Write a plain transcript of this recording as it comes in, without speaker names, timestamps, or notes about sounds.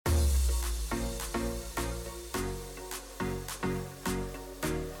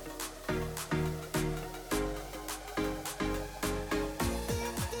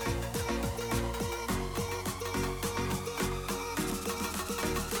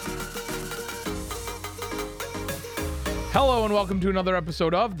Hello and welcome to another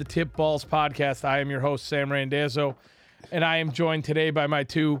episode of the Tip Balls Podcast. I am your host, Sam Randazzo, and I am joined today by my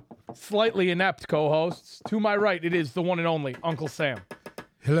two slightly inept co-hosts. To my right, it is the one and only Uncle Sam.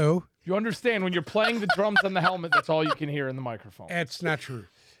 Hello. You understand, when you're playing the drums on the helmet, that's all you can hear in the microphone. That's not true.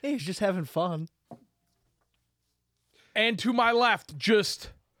 Hey, he's just having fun. And to my left,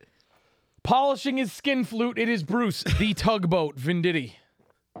 just polishing his skin flute, it is Bruce, the tugboat Venditti.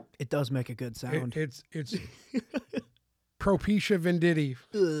 It does make a good sound. It's Propecia Venditti.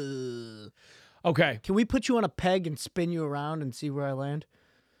 Okay. Can we put you on a peg and spin you around and see where I land?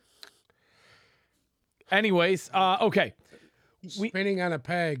 Anyways, okay. Spinning on a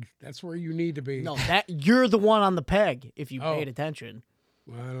peg. That's where you need to be. No, that you're the one on the peg, if you paid attention.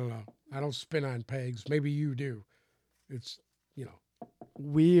 Well, I don't know. I don't spin on pegs. Maybe you do. It's,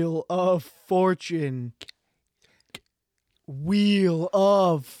 Wheel of Fortune. Wheel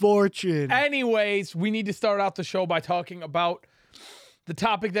of Fortune. Anyways, we need to start out the show by talking about the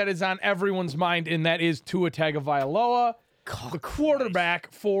topic that is on everyone's mind, and that is Tua Tagovailoa, the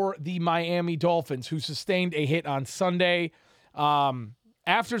quarterback for the Miami Dolphins, who sustained a hit on Sunday.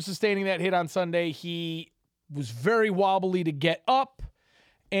 After sustaining that hit on Sunday, he was very wobbly to get up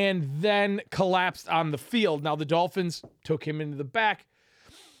and then collapsed on the field. Now, the Dolphins took him into the back,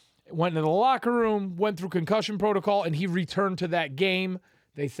 went into the locker room, went through concussion protocol, and he returned to that game.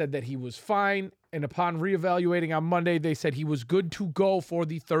 They said that he was fine, and upon reevaluating on Monday, they said he was good to go for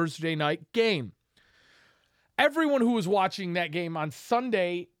the Thursday night game. Everyone who was watching that game on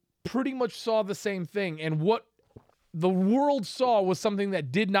Sunday pretty much saw the same thing, and what the world saw was something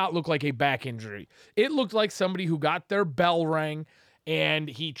that did not look like a back injury. It looked like somebody who got their bell rang, and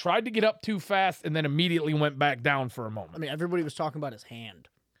he tried to get up too fast and then immediately went back down for a moment. I mean, everybody was talking about his hand.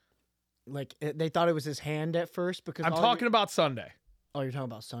 Like, they thought it was his hand at first because I'm talking about Sunday. Oh, you're talking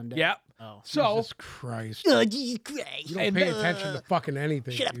about Sunday? Yep. Oh. So, Jesus Christ. Oh, Jesus Christ. You don't pay attention to fucking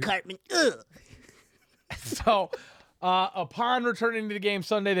anything. Shut up, dude. Cartman. So, upon returning to the game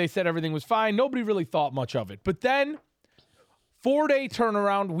Sunday, they said everything was fine. Nobody really thought much of it. But then, 4-day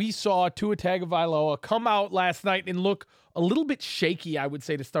turnaround, we saw Tua Tagovailoa come out last night and look a little bit shaky, I would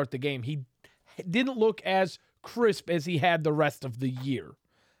say, to start the game. He didn't look as crisp as he had the rest of the year.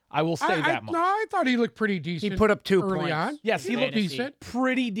 I will say that much. No, I thought he looked pretty decent. He put up 2 early points. on. Yes, he looked decent.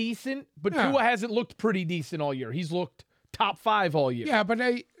 pretty decent, but Yeah. Tua hasn't looked pretty decent all year. He's looked top 5 all year. Yeah, but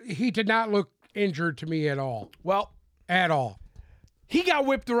he did not look injured to me at all. Well, At all. he got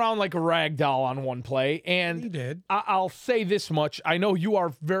whipped around like a rag doll on one play, and He did. I'll say this much. I know you are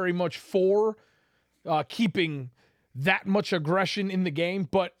very much for keeping that much aggression in the game,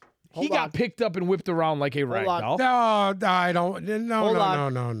 but he got picked up and whipped around like a rag doll. No, I don't.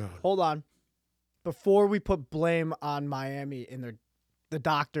 No. Hold on. Before we put blame on Miami and the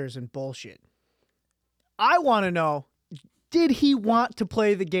doctors and bullshit, I want to know, did he want to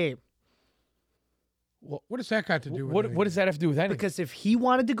play the game? What does that got to do with What does that have to do with anything? Because if he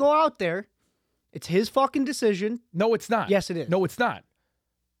wanted to go out there, it's his fucking decision. No, it's not. Yes, it is. No, it's not.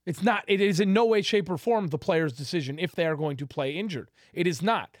 It's not. It is in no way, shape, or form the player's decision if they are going to play injured. It is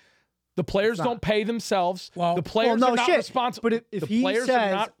not. The players don't pay themselves. Well, the players are not responsible. But if the he players says,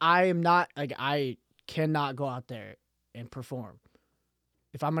 are not, I am not, like, I cannot go out there and perform.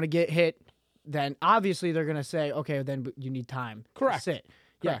 If I'm going to get hit, then obviously they're going to say, okay, then you need time. Correct. To sit.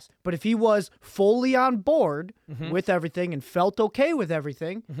 Yes. But if he was fully on board with everything and felt okay with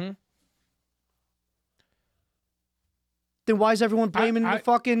everything, then why is everyone blaming the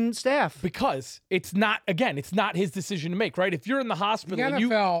fucking staff? because it's not his decision to make, right? If you're in the hospital The and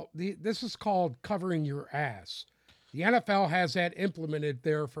NFL, this is called covering your ass. The NFL has that implemented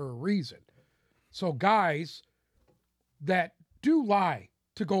there for a reason. So guys that do lie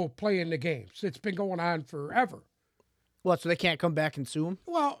to go play in the games, it's been going on forever. What, so they can't come back and sue him?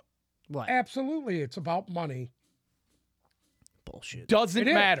 Well, What? absolutely, it's about money. Bullshit. doesn't It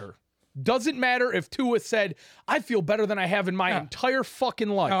is. matter. Doesn't matter if Tua said, I feel better than I have in my entire fucking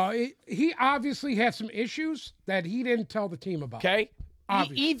life. He obviously had some issues that he didn't tell the team about. Okay?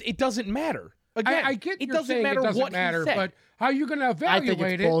 Obviously. It doesn't matter. Again, I get it you're doesn't saying matter it doesn't what matter, he said. but how are you going to I evaluate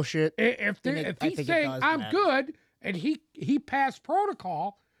think it's it? bullshit. If I he's think it saying does I'm matter. good and he passed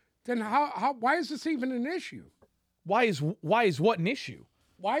protocol, then why is this even an issue? Why is what an issue?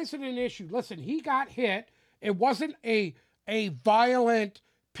 Why is it an issue? Listen, he got hit. It wasn't a violent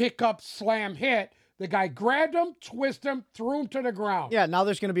pickup slam hit. The guy grabbed him, twisted him, threw him to the ground. Yeah, now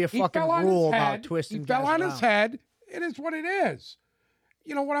there's going to be a He fucking fell on rule his about head. twisting He fell guys on around. his head. It is what it is.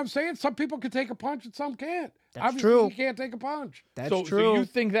 You know what I'm saying? Some people can take a punch and some can't. That's Obviously, true. he can't take a punch. That's So true. you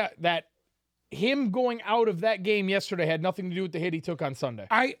think that him going out of that game yesterday had nothing to do with the hit he took on Sunday?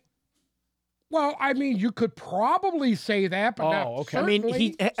 Well, I mean, you could probably say that, but not okay. I mean,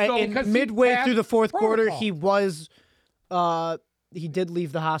 certainly. and midway through the fourth quarter, he was, he did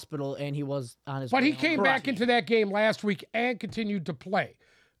leave the hospital and he was on his. But way he home. came back into that game last week and continued to play.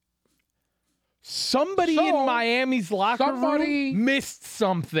 Somebody in Miami's locker room missed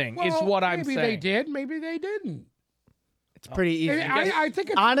something, is what I'm saying. Maybe they did, maybe they didn't. It's pretty easy. I think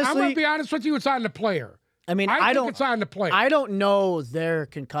it's, honestly, I'm going to be honest with you, it's on the player. I mean, I think it's on the player. I don't know their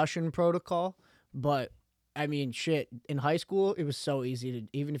concussion protocol, but I mean, shit. In high school, it was so easy to,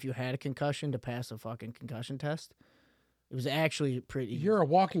 even if you had a concussion, to pass a fucking concussion test. It was actually pretty easy. You're a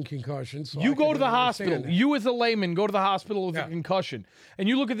walking concussion. So you I go can to the understand hospital. that. You as a layman go to the hospital with a concussion. And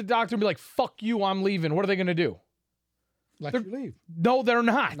you look at the doctor and be like, fuck you, I'm leaving. What are they going to do? Let you leave. No, they're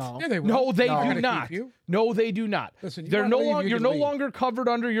not. No. Yeah, they will. No, they They're do gonna not. keep you. No, they do not. Listen, you they're wanna no leave, longer you you're can no leave. longer covered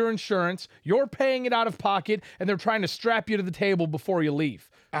under your insurance. You're paying it out of pocket, and they're trying to strap you to the table before you leave.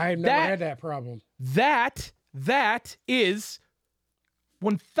 I've never had that problem. That is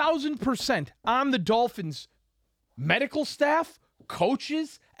 1,000% on the Dolphins' medical staff,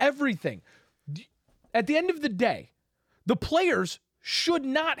 coaches, everything. At the end of the day, the players should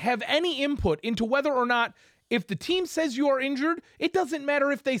not have any input into whether or not, if the team says you are injured, it doesn't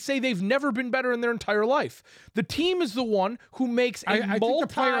matter if they say they've never been better in their entire life. The team is the one who makes a I think the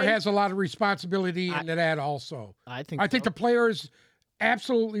player has a lot of responsibility in that also. I think the player is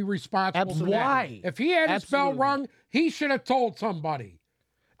absolutely responsible. For that. Why? If he had his bell Absolutely. rung, he should have told somebody.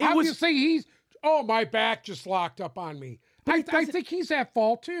 Obviously, my back just locked up on me. I think he's at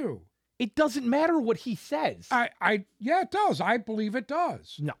fault too. It doesn't matter what he says. Yeah, it does. I believe it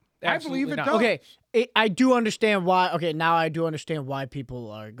does. No, I believe absolutely it not. does. Okay, I do understand why. Okay, now I do understand why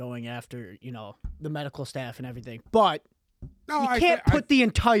people are going after, the medical staff and everything. But No, you can't put the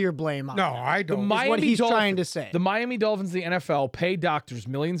entire blame on. No, them. I don't. what he's trying to say. The Miami Dolphins, the NFL, pay doctors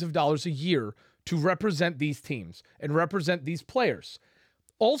millions of dollars a year to represent these teams and represent these players.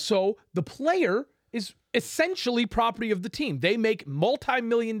 Also, the player is essentially property of the team. They make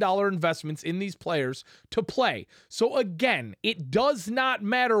multi-million-dollar investments in these players to play. So again, it does not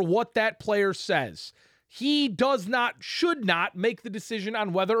matter what that player says. He should not make the decision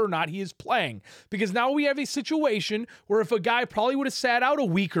on whether or not he is playing. Because now we have a situation where if a guy probably would have sat out a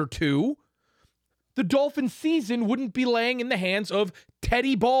week or two, the Dolphins season wouldn't be laying in the hands of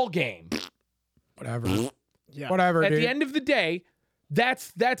Teddy Ballgame. Whatever. Yeah. Whatever. At dude. the end of the day,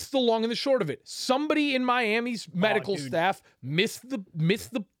 that's the long and the short of it. Somebody in Miami's medical staff missed the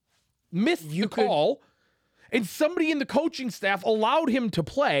call, and somebody in the coaching staff allowed him to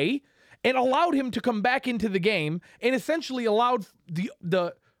play and allowed him to come back into the game and essentially allowed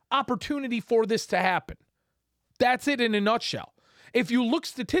the opportunity for this to happen. That's it in a nutshell. If you look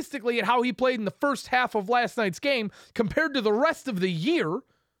statistically at how he played in the first half of last night's game compared to the rest of the year,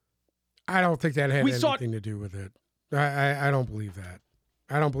 I don't think that had anything to do with it. I don't believe that.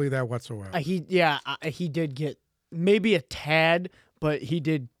 I don't believe that whatsoever. He did get maybe a tad, but he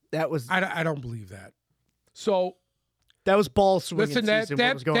did. That was I don't believe that. so that was ball swinging Listen, season.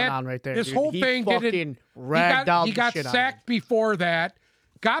 What was going on right there? This dude. whole He thing fucking didn't. ragged out He the got shit out of sacked him. before that,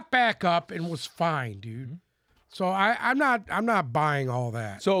 got back up, and was fine, dude. So I'm not buying all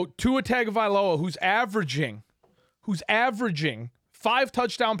that. So Tua Tagovailoa, who's averaging 5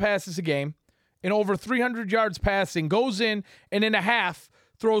 touchdown passes a game and over 300 yards passing, goes in and in a half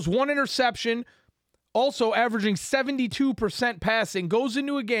throws 1 interception, also averaging 72% passing, goes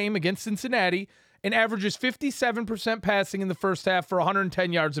into a game against Cincinnati and averages 57% passing in the first half for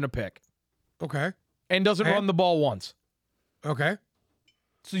 110 yards and a pick, Okay. and doesn't run the ball once. Okay.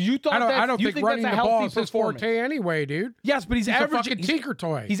 So you thought I don't think running that's a the ball healthy is his performance? forte anyway, dude. Yes, but he's He's averaging a fucking tinker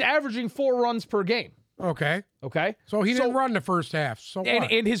toy. He's averaging 4 runs per game. Okay. Okay, So he didn't run the first half. So what?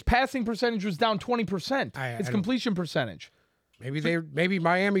 and his passing percentage was down 20%. I His don't- completion percentage. Maybe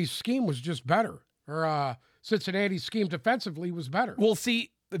Miami's scheme was just better, or Cincinnati's scheme defensively was better. Well,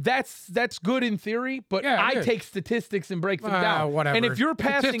 see, that's good in theory, but Yeah, it I is. take statistics and break them down. Whatever. And if you're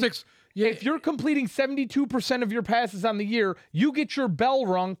passing, Statistics, yeah, if you're completing 72% of your passes on the year, you get your bell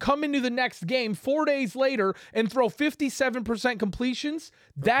rung, come into the next game 4 days later and throw 57% completions.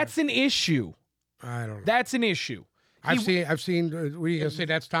 That's an issue. I don't know. That's an issue. I've seen. What are you gonna say?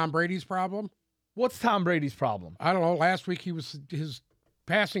 That's Tom Brady's problem. What's Tom Brady's problem? I don't know. Last week his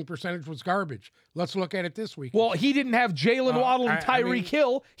passing percentage was garbage. Let's look at it this week. Well, he didn't have Jalen Waddle and I Tyreek mean-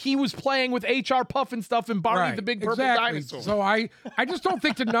 Hill. He was playing with H.R. Puff and stuff and Barney the Big Purple Dinosaur. So I just don't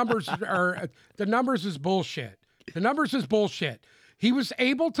think the numbers is bullshit. The numbers is bullshit. He was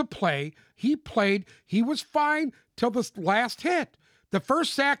able to play. He played. He was fine till this last hit. The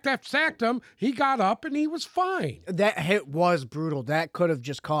first sack that sacked him, he got up and he was fine. That hit was brutal. That could have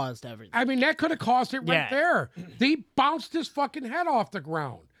just caused everything. I mean, that could have caused it right there. He bounced his fucking head off the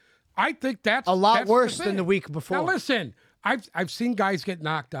ground. I think that's a lot that's worse the than the week before. Now listen, I've seen guys get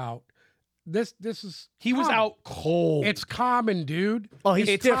knocked out. This is He was common. out cold. It's common, dude. Oh, he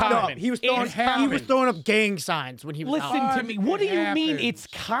It's stiffed up. common. He was It's throwing up gang signs when he was Listen out. to me. What do you mean it's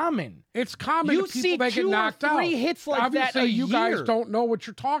common? It's common You to see people that get 2 or knocked out. 3 hits like that Obviously, a you guys year. don't know what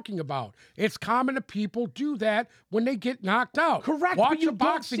you're talking about. It's common to people do that when they get knocked out. Correct, Watch but you a don't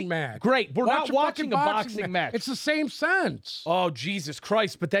boxing see- match. Great, we're not Watch watching fucking a boxing match. It's the same sense. Oh, Jesus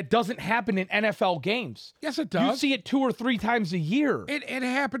Christ. But that doesn't happen in NFL games. Yes, it You does. see it 2 or 3 times a year. It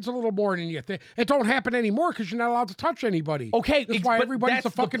happens a little more than you think. It don't happen anymore because you're not allowed to touch anybody. Okay, that's why but everybody's that's a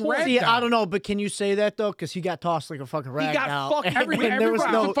the fucking point. rag See, doll. I don't know, but can you say that though? Because he got tossed like a fucking rag got doll. fucked. And Everybody's there was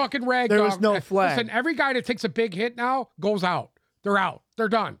no a fucking rag there dog. was no flag. Listen, every guy that takes a big hit now goes out. They're out. They're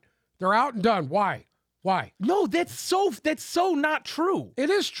done. They're out and done. Why? Why? No, that's so not true. It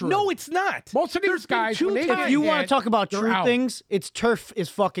is true. No, it's not. Most of these There's been guys, 2 when they times. get If you want hit, to talk about they're true out. things, it's turf is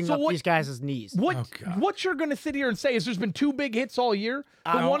fucking So up what- these guys' knees. What Oh, God. what you're going to sit here and say is there's been 2 big hits all year?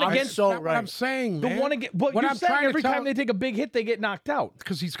 The No, one I'm against so That's what I'm right. saying, the man. one against what What you're I'm saying trying to every tell- time they take a big hit they get knocked out.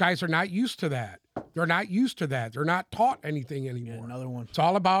 Because these guys are not used to that. They're not used to that. They're not taught anything anymore. Another one. It's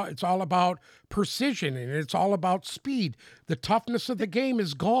all about precision and it's all about speed. The toughness of the game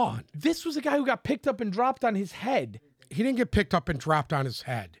is gone. This was a guy who got picked up and dropped on his head. He didn't get picked up and dropped on his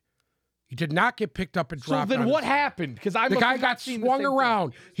head. He did not get picked up and So dropped. then on what his head. happened? Because I The must guy have not got seen the swung same thing.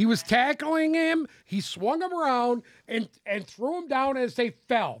 around. He was tackling him. He swung him around and threw him down as they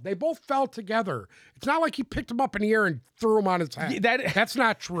fell. They both fell together. It's not like he picked him up in the air and threw him on his head. That's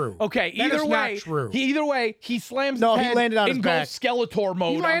not true. Okay, That either is way, not true. either way, he slams No, his he head landed on and his goes back. Skeletor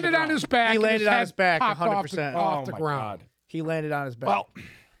mode. He landed on his back. He and landed his on head his back popped off 100%. off the Oh, my ground. God. He landed on his back. Well,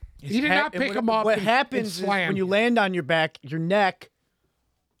 He did not pick him up. What and happens is slam when you him. land on your back, your neck,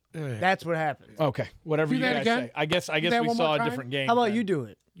 Yeah. that's what happens. okay, whatever Do you that guys again? say. I guess that we one saw more a time? different game. How about then. you do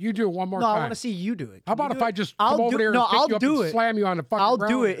it? You do it one more No, time. I want to see you do it. How Can about you if do I it? just I'll come over do- there no, and pick I'll you up do and it. slam you on the fucking I'll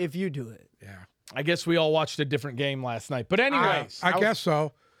ground? do it if you do it. Yeah. I guess we all watched a different game last night. But anyways, I guess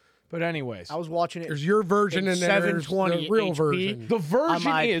so. but anyways, I was watching it. There's your version It's and then there's 720 the real HP. version. the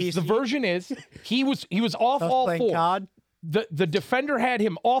version my is PC. he was off all Thank 4. God. The defender had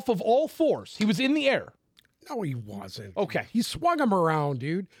him off of all 4s. He was in the air. No, he wasn't. Okay. He swung him around,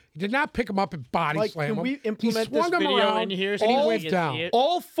 dude. He did not pick him up and body Like, slam can him. we He implement this swung him video around in here and so he we went can down. see it?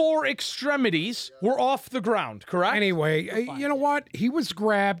 All 4 extremities were off the ground, correct? Anyway, you know what? He was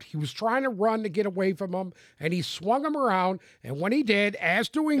grabbed. He was trying to run to get away from him, and he swung him around. And when he did, as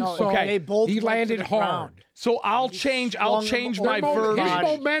doing so, okay. They both he went to landed the hard. ground. So I'll change swung him my over. His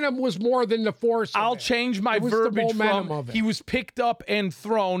verbiage. momentum was more than the force. of I'll it. change my It was the verbiage momentum from of it. he was picked up and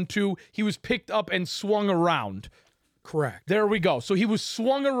thrown to he was picked up and swung around. Correct. There we go. So he was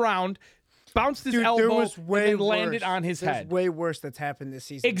swung around, bounced his Dude, elbow, there was way and then landed worse. on his There's head. way worse that's happened this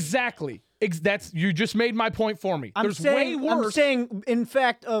season. Exactly. That's you just made my point for me. I'm There's saying, way I'm worse. saying, in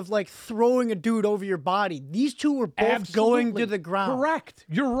fact, of like throwing a dude over your body. These two were both going Absolutely. to the ground. Correct.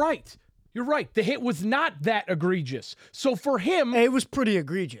 You're right. You're right. The hit was not that egregious. So for him, It was pretty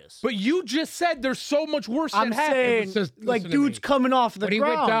egregious. but you just said there's so much worse I'm that happened. saying, Just like, listen to dudes me. coming off the But he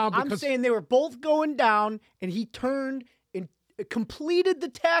went ground. down I'm because- saying they were both going down, and he turned and completed the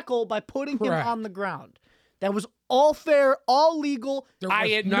tackle by putting Correct. him on the ground. That was all fair, all legal. There I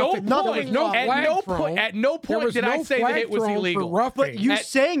was at no nothing- nothing point, there was no wrong. flag at thrown. no There point was did no I say the flag hit was thrown for illegal. roughing. But you At-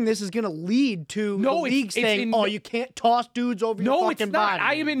 saying this is going to lead to No, the league it's saying, in "Oh, no- you can't toss dudes over your No, fucking it's not. body."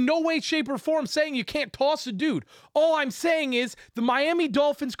 I am in no way, shape, or form saying you can't toss a dude. All I'm saying is the Miami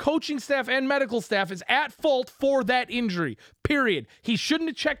Dolphins coaching staff and medical staff is at fault for that injury. Period. He shouldn't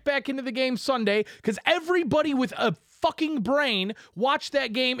have checked back into the game Sunday because everybody with a fucking brain watched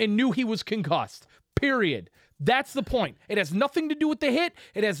that game and knew he was concussed. Period. That's the point. It has nothing to do with the hit.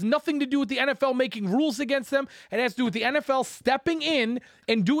 It has nothing to do with the NFL making rules against them. It has to do with the NFL stepping in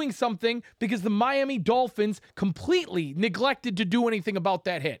and doing something because the Miami Dolphins completely neglected to do anything about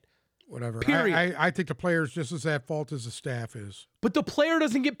that hit. Whatever. Period. I think the player's just as at fault as the staff is. But the player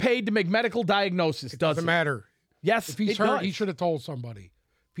doesn't get paid to make medical diagnosis, does Doesn't it? matter. Yes, If he's it hurt, does. he should have told somebody.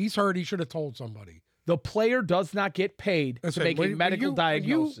 If he's hurt, he should have told somebody. The player does not get paid Listen, to make a medical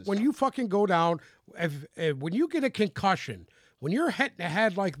diagnosis. When you fucking go down, when you get a concussion, when you're hit in the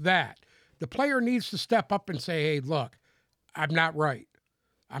head like that, the player needs to step up and say, "Hey, look, I'm not right.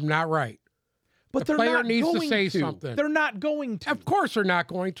 I'm not right." but the they're player not needs to going say something. They're not going to. Of course they're not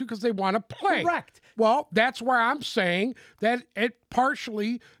going to because they want to play. Correct. Well, that's where I'm saying that it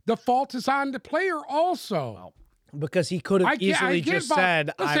partially the fault is on the player also. Because he could have easily just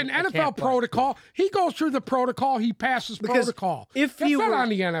said, listen, I NFL can't play. protocol, he goes through the protocol, he passes protocol. If that's he not were- on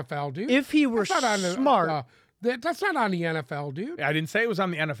the NFL, dude. If he were That's not on the, smart, that's not on the NFL, dude. I didn't say it was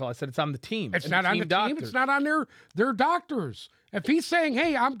on the NFL. I said it's on the team. It's and not on the doctors. team. It's not on their doctors. If he's saying,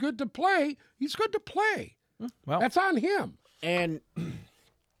 hey, I'm good to play, he's good to play. Well, That's on him. and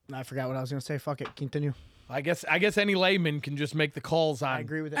I forgot what I was going to say. Fuck it. Continue. I guess any layman can just make the calls on I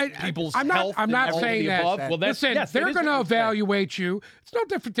agree with that. people's I'm not- health. I'm not and all of saying the that. above. Well, that's, Listen, yes, that they're is going to what I'm saying. evaluate you. It's no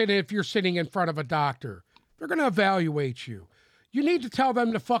different than if you're sitting in front of a doctor. They're going to evaluate you. You need to tell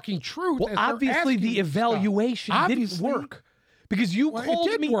them the fucking truth. Well, as they're obviously asking the you stuff. evaluation Obviously. didn't work. Because you Well, it called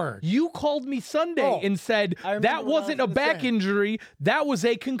did me, work. you called me Sunday and said I remember that what I wasn't was a gonna back say. injury, that was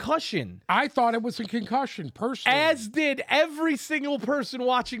a concussion. I thought it was a concussion, personally. As did every single person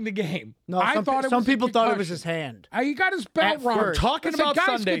watching the game. No, I some, thought it some was a people thought it was concussion. his hand. He got his bell At rung. first. Talking Listen, about guys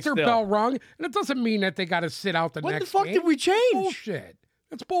Sunday get their still. bell rung, and it doesn't mean that they got to sit out the When next the fuck game. did we change? Bullshit.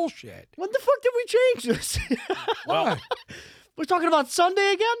 That's bullshit. When the fuck did we change this? What? We're talking about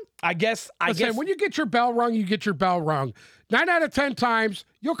Sunday again? I guess Listen, when you get your bell rung, you get your bell rung. 9 out of 10 times,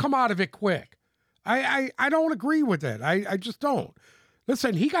 you'll come out of it quick. I don't agree with it. I just don't.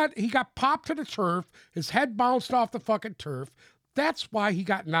 Listen, he got popped to the turf. His head bounced off the fucking turf. That's why he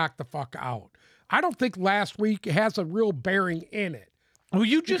got knocked the fuck out. I don't think last week has a real bearing in it. well,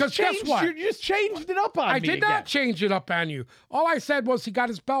 you just because guess changed, what? you just changed it up on me I did again. not change it up on you. All I said was he got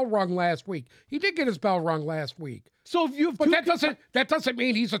his bell rung last week. He did get his bell rung last week. So if you have But two that doesn't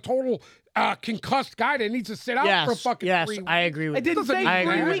mean he's a total concussed guy that needs to sit out for fucking 3 weeks. I agree with I you. didn't say I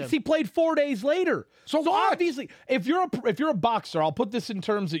agree 3 with weeks. him. He played 4 days later. So what? obviously, if you're a boxer, I'll put this in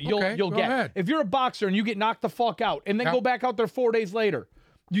terms that you'll Okay, you'll go get. ahead. If you're a boxer and you get knocked the fuck out and then Yeah. go back out there 4 days later,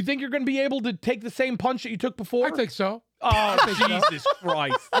 you think you're going to be able to take the same punch that you took before? I think so. Oh, Jesus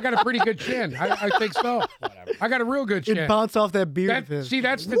Christ! I got a pretty good chin. I think so. I got a real good chin. It bounced off that beard of his. See,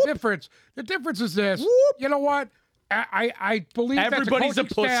 that's the difference. The difference is this. You know what? I believe Everybody's that a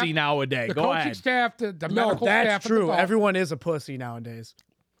the coaching pussy staff, nowadays. The Go coaching ahead. staff, the No, medical staff. that's and the true. golf- Everyone is a pussy nowadays.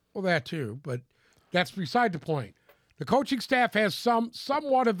 Well, that too, but that's beside the point. The coaching staff has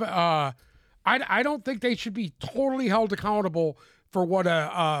somewhat of I don't think they should be totally held accountable for what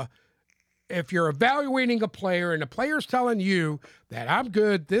if you're evaluating a player and the player's telling you that I'm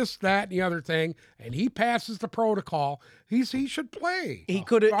good, this, that, and the other thing, and he passes the protocol, he should play. He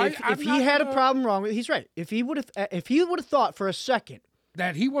could have Right? if I'm he not had a gonna- problem wrong with. He's right. If he would have thought for a second,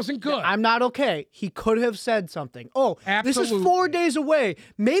 that he wasn't good. I'm not okay, he could have said something. Oh, this is 4 Absolutely. days away.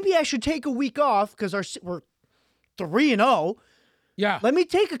 Maybe I should take a week off because we're 3-0. Yeah. Let me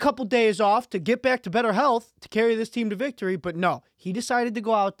take a couple days off to get back to better health to carry this team to victory. But no, he decided to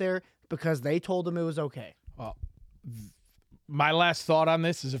go out there because they told him it was okay. My last thought on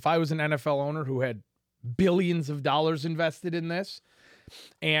this is if I was an NFL owner who had billions of dollars invested in this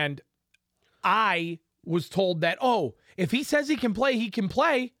and I was told that, oh, if he says he can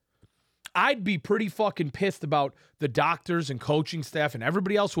play, I'd be pretty fucking pissed about the doctors and coaching staff and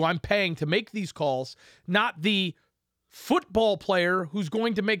everybody else who I'm paying to make these calls, not the football player who's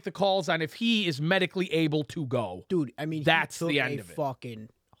going to make the calls on if he is medically able to go. Dude, I mean, That's he took the end a of it. fucking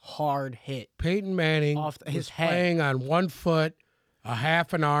hard hit. Peyton Manning Off his was head. playing on one foot, a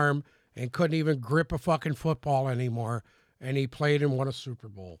half an arm, and couldn't even grip a fucking football anymore. And he played and won a Super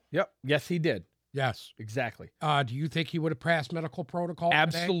Bowl. Yep. Yes, he did. Yes. Exactly. Do you think he would have passed medical protocol today?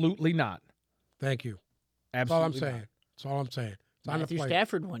 Absolutely not. Thank you. That's Absolutely all I'm not. saying. That's all I'm saying. It's on the Matthew player.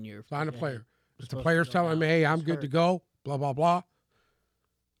 Stafford 1 year. It's on the Yeah. player. If the supposed player's to go telling me, down. hey, I'm He's good to hurt. go, blah, blah, blah.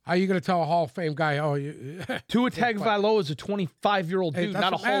 How are you going to tell a Hall of Fame guy, oh, you... Tua Tagovailoa is a 25-year-old It dude, not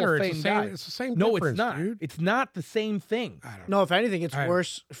a doesn't Hall matter. of It's Fame the same- guy. it's the same No, difference, it's not. dude. It's not the same thing. I don't know. No, if anything, it's I-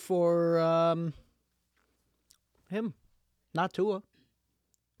 worse for him, not Tua,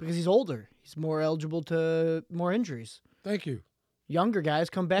 because he's older. He's more eligible to more injuries. Thank you. Younger guys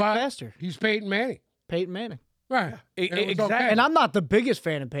come back But faster. he's Peyton Manning. Peyton Manning. Right. E- And it was exactly. okay. And I'm not the biggest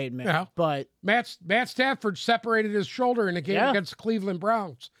fan of Peyton Manning, Yeah. but Matt Stafford separated his shoulder in a game Yeah. against the Cleveland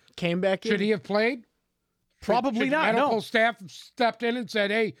Browns. came back Should in. he have played? Probably Should not. Medical No. staff stepped in and said,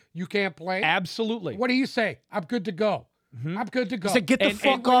 "Hey, you can't play." Absolutely. What do you say? I'm good to go. I'm good to go. He said, "Get the And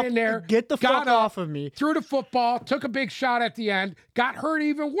fuck went off! in there, Get the got fuck up, off of me!" Threw the football, took a big shot at the end, got hurt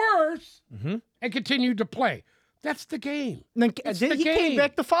even worse, and continued to play. That's the game. And then It's then the he came game.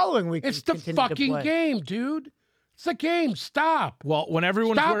 back the following week. It's and the continued to fucking play. game, dude. It's the game. Stop. Well, when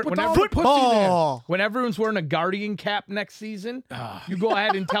everyone's Stop wearing, with when, all every- the pussy there. when everyone's wearing a Guardian cap next season, you go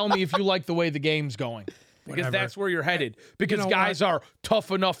ahead and tell me if you like the way the game's going. because Whatever. that's where you're headed. Because know guys are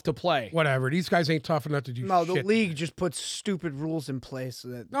tough enough to play. Whatever. These guys ain't tough enough to do No, shit. the league just puts stupid rules in place. So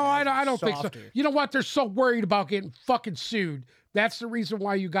that No, I don't think so. softer. You know what? They're so worried about getting fucking sued. That's the reason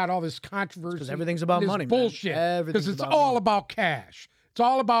why you got all this controversy. Because everything's about and this money, man. bullshit. Everything's Because it's about all money. about cash. It's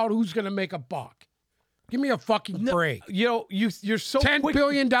all about who's going to make a buck. Give me a fucking break. You know, you're so $10 quick.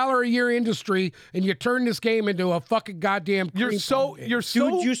 billion a year industry, and you turn this game into a fucking goddamn. You're so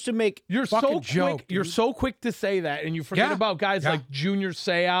Dude used to make you're fucking so joke, quick. You're dude. so quick to say that, and you forget Yeah. about guys Yeah. like Junior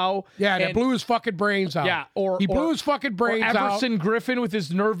Seau. Yeah, that and- blew his fucking brains out. Yeah, or he blew his fucking brains out. Everson Griffin with his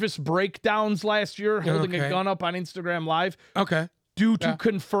nervous breakdowns last year, holding a Okay. gun up on Instagram Live Okay. due to Yeah.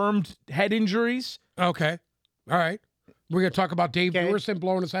 confirmed head injuries. Okay. All right. We're going to talk about Dave Okay. Pearson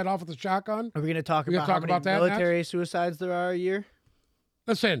blowing his head off with a shotgun. Are we going to talk We gonna about how talk many about that military suicides there are a year?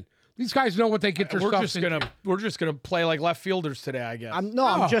 Listen, these guys know what they get their stuff into. We're just gonna play like left fielders today, I guess. I'm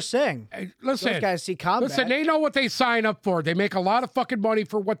No. just saying. Hey, Those listen, guys see combat. listen, they know what they sign up for. They make a lot of fucking money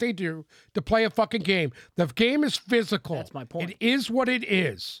for what they do to play a fucking game. The game is physical. That's my point. It is what it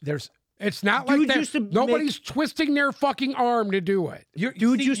is. It's not like Dudes that. used to Nobody's twisting their fucking arm to do it.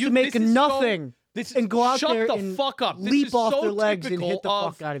 Dudes used to make nothing and go out shut there the and fuck up. This leap is off so their legs and typical hit the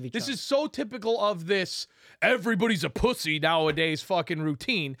of- fuck out of each This other. is so typical of this everybody's a pussy nowadays fucking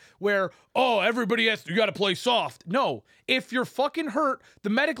routine where, oh, you got to play soft. No, if you're fucking hurt, the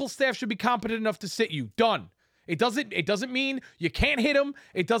medical staff should be competent enough to sit you. Done. It doesn't mean you can't hit him.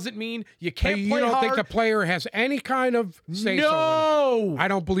 It doesn't mean you can't You play don't hard. think the player has any kind of say No. I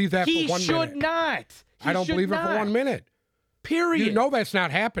don't believe that He for 1 should minute. not. He I don't should believe it for not. 1 minute. Period. You know that's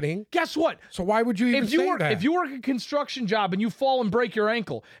not happening. Guess what? So why would you even If you say work that? if you work a construction job and you fall and break your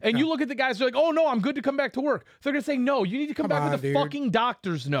ankle, and you look at the guys who are like, "Oh no, I'm good to come back to work," they're gonna say, "No, you need to come back on, with a dude. fucking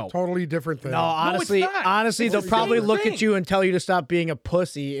doctor's note." Totally different thing. No, honestly, not. honestly, It's they'll the probably same look thing. at you and tell you to stop being a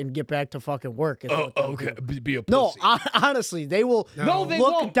pussy and get back to fucking work. is what they'll do. Be a No, pussy. honestly, they will No, they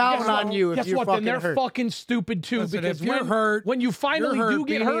look won't. down Guess on what? you if Guess you're what? fucking Then they're hurt. fucking stupid too. Listen, because if you're hurt, when you finally you're hurt, do get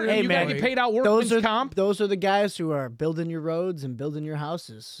being hurt, an and you gotta employee. get paid out workman's comp. Those are the guys who are building your roads and building your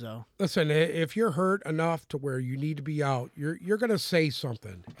houses. So Listen, if you're hurt enough to where you need to be out, you're gonna say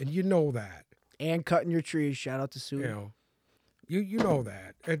something, and you know that. and cutting your trees. Shout out to Sue. You know, you know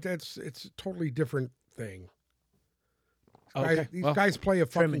that. It's a totally different thing. Okay, These well, guys play a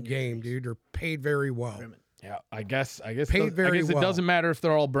fucking trimming game, dude. They're paid very well. Trimming. Yeah, I guess. Paid very it well. doesn't matter if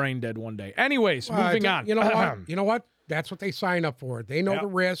they're all brain dead one day. Anyways, Well, moving on. You know what? You know what? That's what they sign up for. They know Yep. the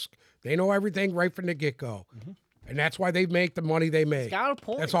risk. They know everything right from the get go, and that's why they make the money they make. Got a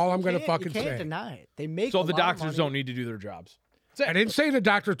point. That's all I'm You gonna can't- fucking You can't say. deny it. They make So a the lot of doctors money. don't need to do their jobs. I didn't say the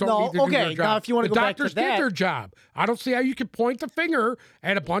doctors don't No, need to do okay, their now job. if you wanna the go back to doctors did that- their job. I don't see how you can point the finger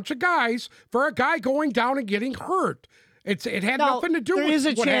at a bunch of guys for a guy going down and getting hurt. It had Now, nothing to do there with is a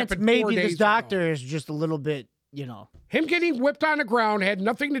what chance happened 4 maybe days this ago. doctor is just a little bit, Him getting whipped on the ground had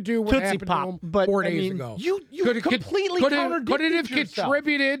nothing to do with what Tootsie happened Pop, to him but, 4 I days mean, ago. You Could completely could contradicted it have yourself.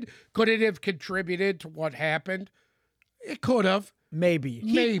 contributed? Could it have contributed to what happened? It could have, maybe.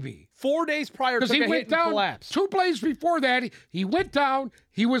 maybe. 4 days prior, Because took he a hit went and down collapsed. 2 plays before that. He went down.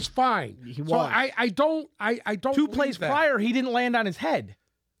 He was fine. He So was. I don't. 2 believe plays that. prior, he didn't land on his head.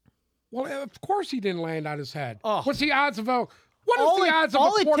 Well, of course he didn't land on his head. Oh. What's the odds of a? What is All the it, odds of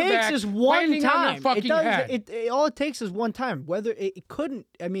all a it quarterback takes is one landing on time. their fucking head? All it takes is one time. Whether it couldn't,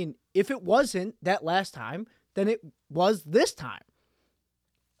 I mean, if it wasn't that last time, then it was this time.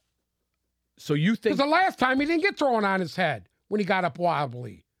 So you Because think the last time he didn't get thrown on his head when he got up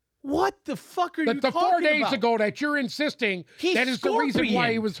wobbly. what the fuck are you The 4 talking days about? ago that you're insisting He's that is the reason why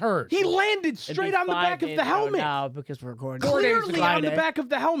scorpion. he was hurt. He landed It'd straight be on the 5 back of days the ago helmet. now because we're recording. 4 days Clearly on the Friday. back of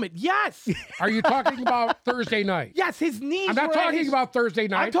the helmet. Yes. Are you talking about Thursday night? Yes, his knees. I'm not were at talking his- about Thursday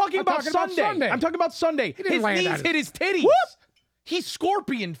night. I'm talking about Sunday. I'm talking about Sunday. didn't His land on knees it. hit his titties. He's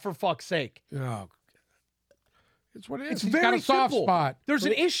scorpion for fuck's sake. Oh, it's what it is. It's He's very got a soft simple. spot. There's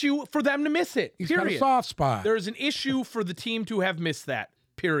an issue for them to miss it. He's got a Period. soft spot. There's an issue for the team to have missed that.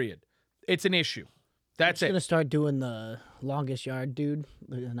 Period. It's an issue. That's I'm it. gonna start doing the longest yard dude,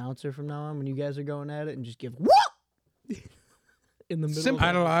 the announcer from now on when you guys are going at it, and just give whoop in the middle. Simple.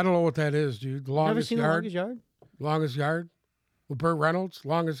 Of I don't know what that is, dude. The Never longest seen yard. the longest yard? Longest yard. With Burt Reynolds.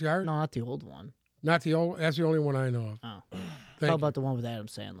 Longest yard. No, not the old one. Not the old. That's the only one I know of. Oh, Thank how you. about the one with Adam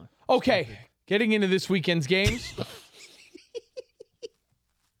Sandler? Okay, getting into this weekend's games.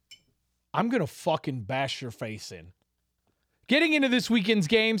 I'm going to fucking bash your face in. Getting into this weekend's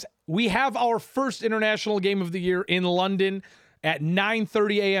games, we have our first international game of the year in London at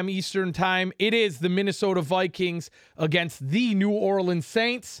 9:30 a.m. Eastern Time. It is the Minnesota Vikings against the New Orleans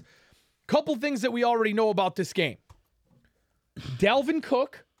Saints. Couple things that we already know about this game. Dalvin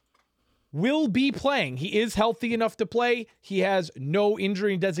Cook will be playing. He is healthy enough to play. He has no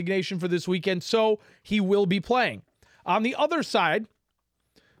injury designation for this weekend, so he will be playing. On the other side,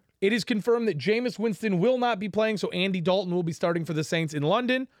 it is confirmed that Jameis Winston will not be playing, so Andy Dalton will be starting for the Saints in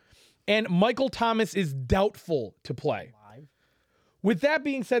London, and Michael Thomas is doubtful to play. With that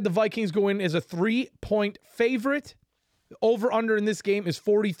being said, the Vikings go in as a 3-point favorite. The over-under in this game is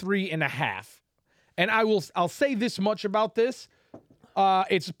 43.5. And I'll say this much about this.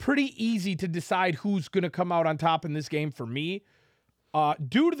 It's pretty easy to decide who's going to come out on top in this game for me,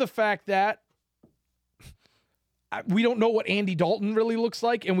 due to the fact that we don't know what Andy Dalton really looks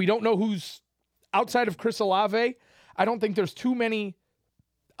like, and we don't know who's outside of Chris Olave. I don't think there's too many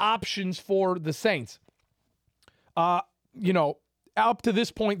options for the Saints. Up to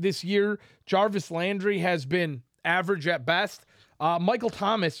this point this year, Jarvis Landry has been average at best. Michael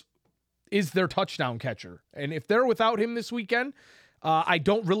Thomas is their touchdown catcher, and if they're without him this weekend, I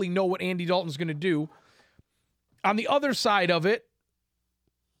don't really know what Andy Dalton's going to do. On the other side of it,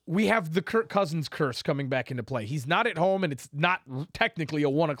 we have the Kirk Cousins curse coming back into play. He's not at home, and it's not technically a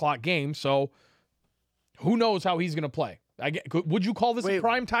 1:00 game, so who knows how he's going to play. Would you call this a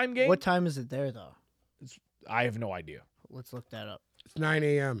primetime game? What time is it there, though? I have no idea. Let's look that up. It's 9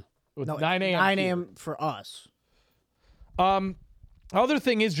 a.m. No, 9 a.m. 9 a.m. for us. Other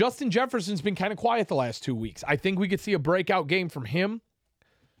thing is Justin Jefferson's been kind of quiet the last 2 weeks. I think we could see a breakout game from him.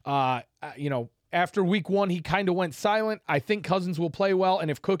 After week 1, he kind of went silent. I think Cousins will play well,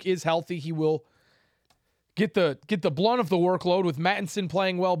 and if Cook is healthy, he will get the blunt of the workload with Mattinson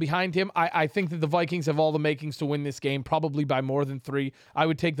playing well behind him. I think that the Vikings have all the makings to win this game, probably by more than 3. I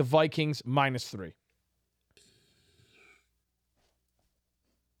would take the Vikings -3.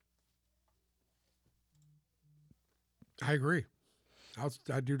 I agree.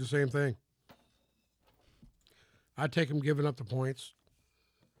 I'd do the same thing. I'd take him giving up the points.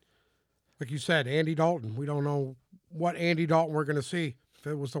 Like you said, Andy Dalton. We don't know what Andy Dalton we're going to see. If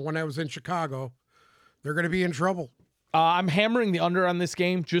it was the one that was in Chicago, they're going to be in trouble. I'm hammering the under on this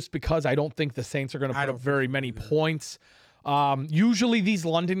game just because I don't think the Saints are going to put up very many points. Usually these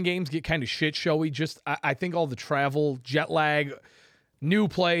London games get kind of shit showy. I think all the travel, jet lag, new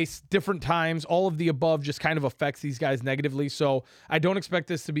place, different times, all of the above just kind of affects these guys negatively. So I don't expect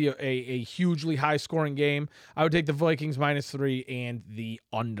this to be a hugely high-scoring game. I would take the Vikings -3 and the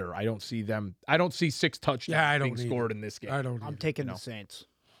under. I don't see 6 touchdowns being scored in this game. I'm taking the Saints.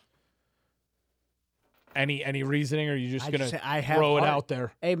 Any reasoning, or are you just going to throw it out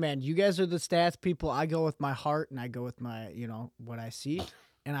there? Hey, man, you guys are the stats people. I go with my heart, and I go with my, what I see.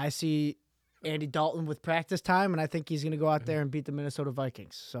 And I see Andy Dalton with practice time, and I think he's going to go out there and beat the Minnesota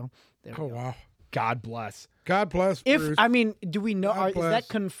Vikings. So, there we go. Wow. God bless. God bless, Bruce. Do we know, is that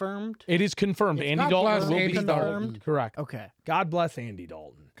confirmed? It is confirmed. Andy Dalton will be starting. Correct. Okay. God bless Andy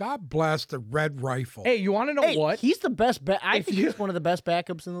Dalton. God bless the Red Rifle. Hey, you want to know what? He's the best. I think he's one of the best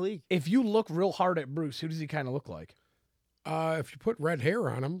backups in the league. If you look real hard at Bruce, who does he kind of look like? If you put red hair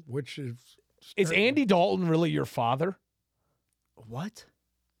on him, which is... Is Andy Dalton really your father? What?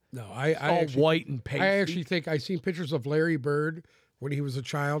 No, all white and pasty. I actually think I've seen pictures of Larry Bird when he was a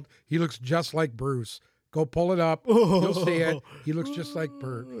child. He looks just like Bruce. Go pull it up. You'll see it. He looks just like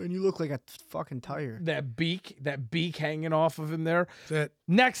Bird. And you look like a fucking tire. That beak hanging off of him there. That's it.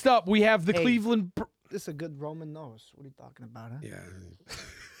 Next up, we have the Cleveland... This is a good Roman nose. What are you talking about, huh? Yeah.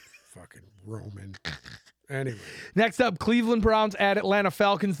 Fucking Roman. Anyway. Next up, Cleveland Browns at Atlanta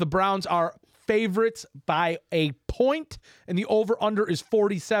Falcons. The Browns are favorites by a point, and the over-under is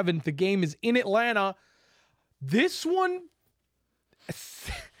 47. The game is in Atlanta. This one...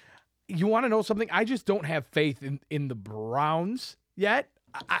 You want to know something? I just don't have faith in the Browns yet.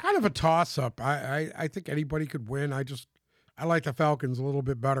 Kind of a toss-up. I think anybody could win. I like the Falcons a little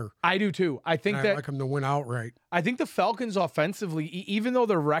bit better. I do too. I like them to win outright. I think the Falcons offensively, even though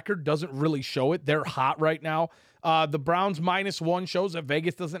their record doesn't really show it, they're hot right now. The Browns -1 shows that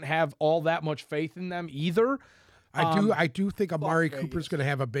Vegas doesn't have all that much faith in them either. I do think Amari Cooper's going to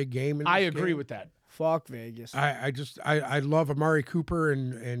have a big game in this I agree game. with that. Fuck Vegas. I love Amari Cooper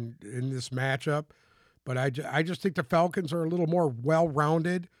and in this matchup, but I just think the Falcons are a little more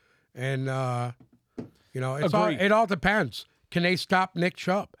well-rounded, and it all depends. Can they stop Nick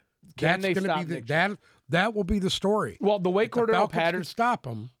Chubb? That will be the story. Well, the way Cordero Patterson stop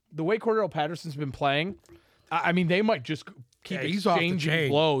him. The way Cordero Patterson's been playing, I mean, they might just keep exchanging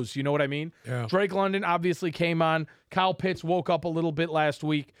blows. You know what I mean? Yeah. Drake London obviously came on. Kyle Pitts woke up a little bit last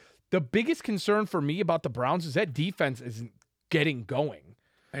week. The biggest concern for me about the Browns is that defense isn't getting going.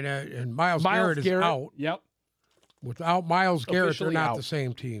 And Myles Garrett is out. Yep. Without Myles Garrett, they're not out. the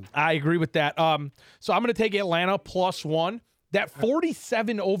same team. I agree with that. So I'm going to take Atlanta +1. That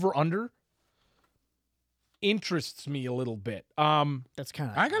 47 over-under interests me a little bit. That's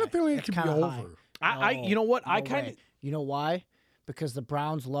kind of. I got a feeling it could be over. You know what? No I kind way. of. You know why? Because the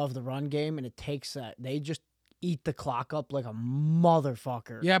Browns love the run game, and it takes that. They just eat the clock up like a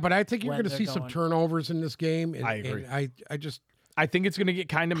motherfucker. Yeah, but I think you're when going to see they're some going- turnovers in this game. And, I agree. And I just. I think it's going to get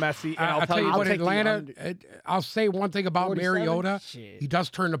kind of messy. And I'll tell you I'll what, take the Atlanta. I'll say one thing about 47? Mariota. Shit. He does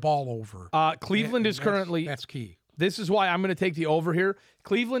turn the ball over. Cleveland is currently. That's key. This is why I'm going to take the over here.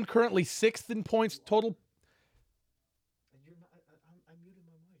 Cleveland currently 6th in points total.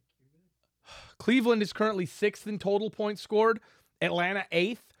 Cleveland is currently 6th in total points scored. Atlanta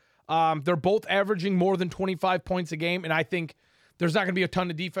 8th. They're both averaging more than 25 points a game, and I think there's not going to be a ton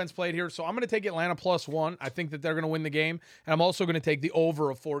of defense played here. So I'm going to take Atlanta +1. I think that they're going to win the game, and I'm also going to take the over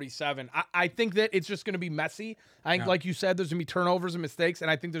of 47. I think that it's just going to be messy. I think, like you said, there's going to be turnovers and mistakes, and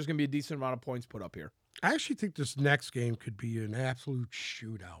I think there's going to be a decent amount of points put up here. I actually think this next game could be an absolute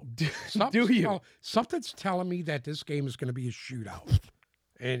shootout. Do you? Something's telling me that this game is going to be a shootout.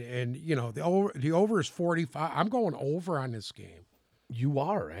 And you know, the over is 45. I'm going over on this game. You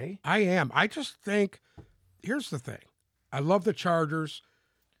are, eh? I am. I just think, here's the thing. I love the Chargers.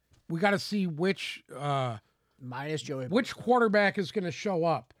 We got to see which Minus Joey. which quarterback is going to show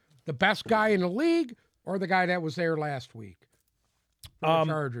up. The best guy in the league or the guy that was there last week for the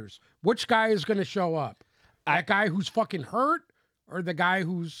Chargers? Which guy is going to show up? That guy who's fucking hurt or the guy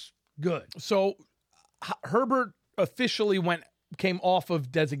who's good? So Herbert officially came off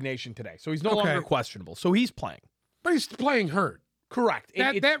of designation today. So he's no Okay. longer questionable. So he's playing. But he's playing hurt. Correct.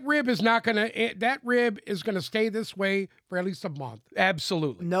 That rib is not going to that rib is going to stay this way for at least a month.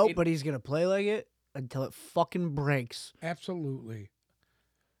 Absolutely. Nope, but he's gonna play like it until it fucking breaks. Absolutely.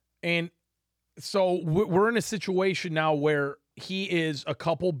 And so we're in a situation now where he is a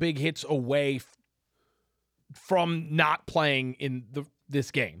couple big hits away from not playing in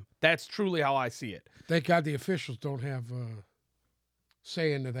this game. That's truly how I see it. Thank God the officials don't have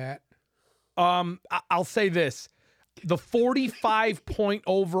say into that. I'll say this. The 45-point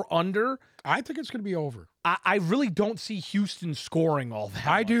over-under, I think it's going to be over. I really don't see Houston scoring all that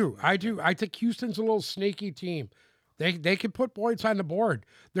I much. do. I think Houston's a little sneaky team. They can put points on the board.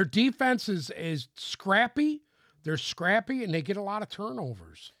 Their defense is scrappy. They're scrappy, and they get a lot of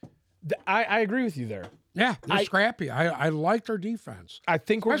turnovers. I agree with you there. Yeah, they're scrappy. I like their defense. I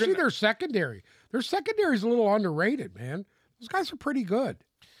think we're Especially gonna, their secondary. Their secondary is a little underrated, man. Those guys are pretty good.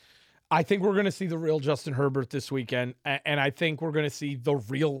 I think we're going to see the real Justin Herbert this weekend, and I think we're going to see the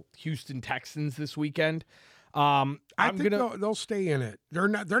real Houston Texans this weekend. I think they'll stay in it. They're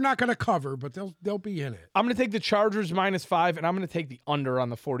not going to cover, but they'll be in it. I'm going to take the Chargers -5, and I'm going to take the under on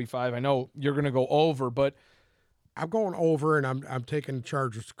the 45. I know you're going to go over, but I'm going over, and I'm taking the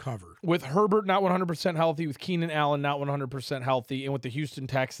Chargers to cover. with Herbert not 100% healthy, with Keenan Allen not 100% healthy, and with the Houston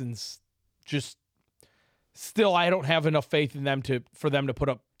Texans, just still, I don't have enough faith in them for them to put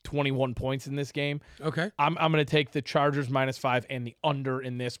up 21 points in this game. Okay. I'm going to take the Chargers -5 and the under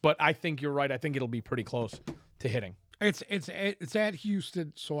in this, but I think you're right. I think it'll be pretty close to hitting. It's at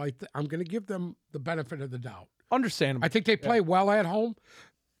Houston, so I'm going to give them the benefit of the doubt. Understandable. I think they play well at home.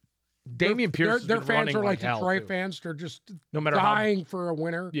 Damian Pierce. Their has been fans running are like hell, Detroit too. fans. They're just No matter dying for a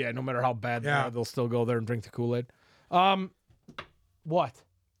winner. Yeah, no matter how bad they Yeah. are, they'll still go there and drink the Kool-Aid. What?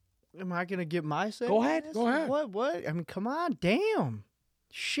 Am I gonna get my say? Go ahead. on this? Go ahead. What? I mean, come on, damn.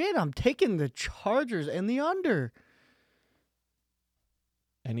 Shit, I'm taking the Chargers and the under.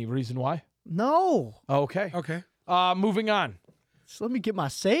 Any reason why? No. Okay. Okay. Moving on. Just let me get my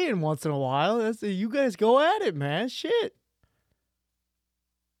say in once in a while. You guys go at it, man. Shit.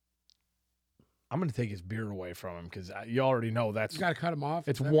 I'm going to take his beer away from him because you already know that's You got to cut him off.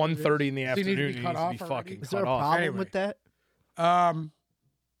 it's Is that what it is? 1:30 in the Does he need to afternoon. be He cut needs to off be already? fucking Is cut there a off. problem Anyway. with that?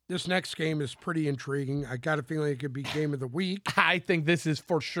 This next game is pretty intriguing. I got a feeling it could be game of the week. I think this is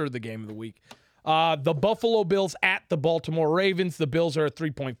for sure the game of the week. The Buffalo Bills at the Baltimore Ravens. The Bills are a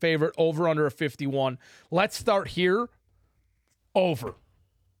 3-point favorite, over under a 51. Let's start here. Over.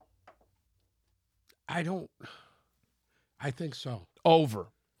 I think so. Over.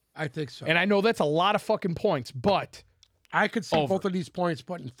 I think so. And I know that's a lot of fucking points, but I could see Over. both of these points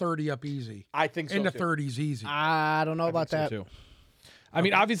putting 30 up easy. I think so In the too. 30s easy. I don't know about So that. too. I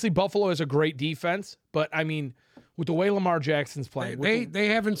mean, obviously Buffalo is a great defense, but I mean, with the way Lamar Jackson's playing, They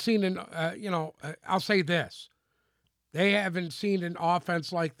haven't seen an I'll say this. They haven't seen an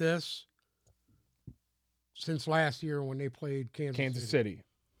offense like this since last year when they played Kansas City.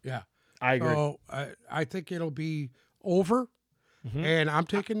 Yeah. I agree. So I think it'll be over, and I'm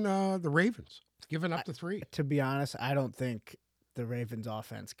taking the Ravens, giving up the 3. To be honest, I don't think the Ravens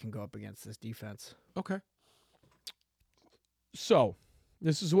offense can go up against this defense. Okay. So,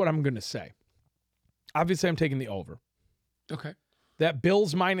 this is what I'm going to say. Obviously, I'm taking the over. Okay. That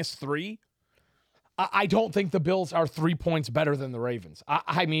Bills -3. I don't think the Bills are 3 points better than the Ravens.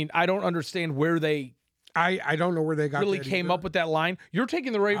 I mean, I don't understand where they I don't know where they got really that came either. up with that line. You're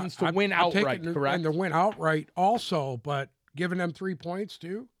taking the Ravens to win I'm taking outright, the- correct? And to win outright also, but giving them 3 points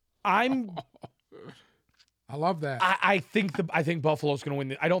too. I love that. think Buffalo's going to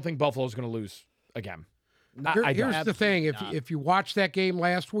win. I don't think Buffalo's going to lose again. I don't. Here's the thing: Absolutely not. if you watch that game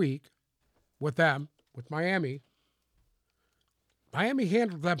last week with Miami, Miami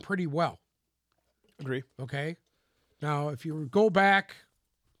handled them pretty well. Agree. Okay. Now, if you go back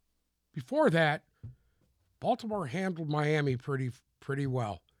before that, Baltimore handled Miami pretty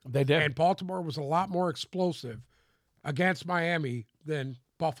well, They did. and Baltimore was a lot more explosive against Miami than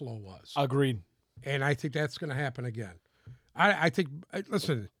Buffalo was. Agreed. And I think that's going to happen again. I think.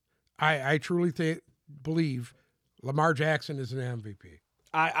 Listen, I truly believe Lamar Jackson is an MVP.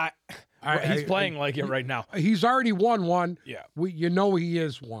 He's playing like it right now. He's already won one. Yeah. He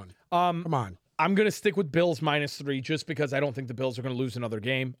is one. Come on. I'm going to stick with Bills -3 just because I don't think the Bills are going to lose another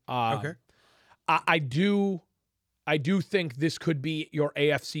game. Okay. I do think this could be your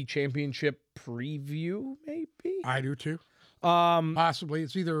AFC Championship preview, maybe. I do too. Possibly.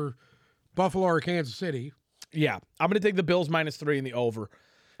 It's either Buffalo or Kansas City. Yeah, I'm going to take the Bills -3 in the over.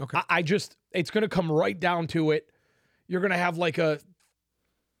 Okay. It's going to come right down to it. You're going to have like a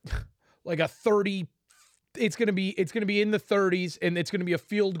 30. It's going to be in the 30s, and it's going to be a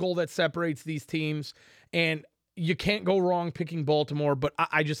field goal that separates these teams. And you can't go wrong picking Baltimore, but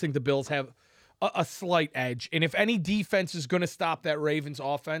I just think the Bills have a slight edge. And if any defense is going to stop that Ravens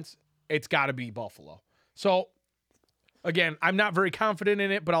offense, it's got to be Buffalo. So, again, I'm not very confident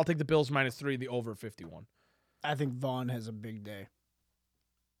in it, but I'll take the Bills -3, the over 51. I think Vaughn has a big day.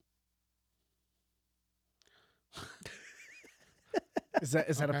 Is that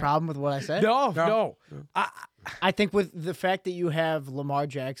Okay. a problem with what I said? No. I think with the fact that you have Lamar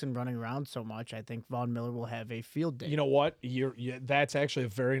Jackson running around so much, I think Von Miller will have a field day. You know what? That's actually a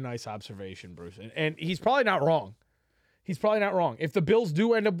very nice observation, Bruce. And he's probably not wrong. If the Bills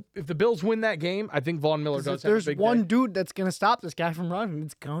win that game, I think Von Miller does if have a there's big one day. dude that's going to stop this guy from running,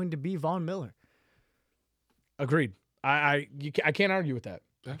 it's going to be Von Miller. Agreed. I can't argue with that.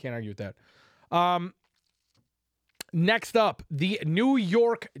 Yeah. I can't argue with that. Next up, the New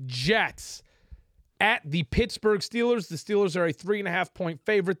York Jets at the Pittsburgh Steelers. The Steelers are a 3.5-point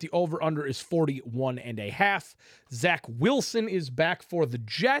favorite. The over-under is 41.5. Zach Wilson is back for the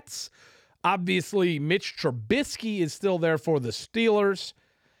Jets. Obviously, Mitch Trubisky is still there for the Steelers,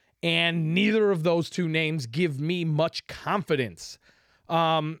 and neither of those two names give me much confidence.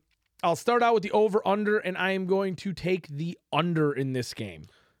 I'll start out with the over-under, and I am going to take the under in this game.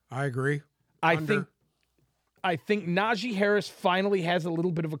 I agree. I think Najee Harris finally has a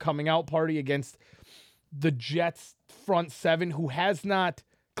little bit of a coming out party against the Jets front seven, who has not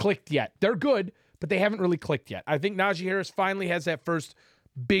clicked yet. They're good, but they haven't really clicked yet. I think Najee Harris finally has that first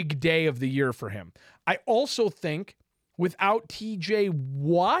big day of the year for him. I also think without TJ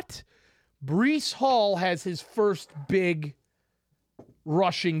Watt, Breece Hall has his first big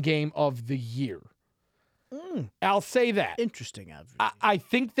rushing game of the year. I'll say that. Interesting observation. I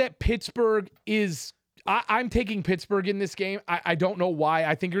think that Pittsburgh is... I'm taking Pittsburgh in this game. I don't know why.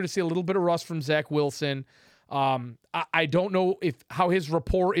 I think you're going to see a little bit of rust from Zach Wilson. I don't know how his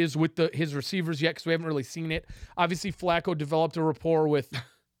rapport is with his receivers yet because we haven't really seen it. Obviously, Flacco developed a rapport with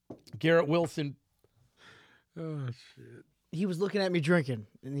Garrett Wilson. Oh, shit. He was looking at me drinking,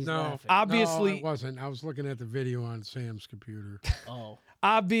 and he's laughing. Obviously, No, it wasn't. I was looking at the video on Sam's computer. Oh.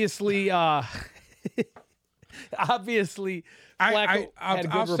 obviously, Flacco had a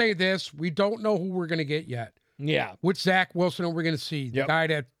good I'll say this: we don't know who we're going to get yet. Yeah. Which Zach Wilson are we going to see? The Yep.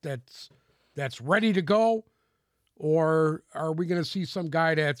 guy that's ready to go, or are we going to see some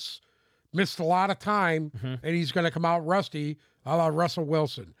guy that's missed a lot of time and he's going to come out rusty, a la Russell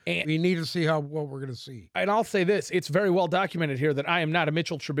Wilson? And- we need to see what we're going to see. And I'll say this: it's very well documented here that I am not a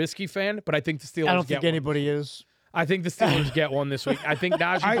Mitchell Trubisky fan, but I think the Steelers. I don't get think one. anybody is. I think the Steelers get one this week. I think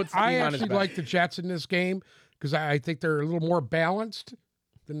Najee puts the I team on his actually back. like the Jets in this game because I think they're a little more balanced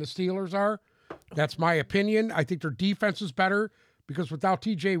than the Steelers are. That's my opinion. I think their defense is better because without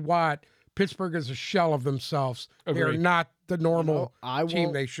TJ Watt, Pittsburgh is a shell of themselves. They're Agreed. not the normal I team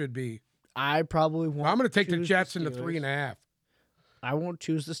won't- they should be. I probably won't. I'm going to take the choose Jets in the Steelers. 3.5. I won't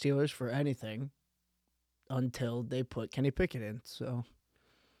choose the Steelers for anything until they put Kenny Pickett in. So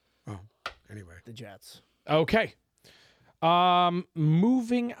Oh, anyway. the Jets. Okay.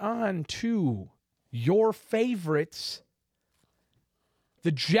 Moving on to your favorites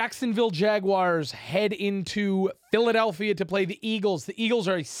The Jacksonville Jaguars head into Philadelphia to play the Eagles. The Eagles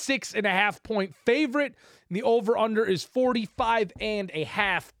are a 6.5-point favorite, and the over-under is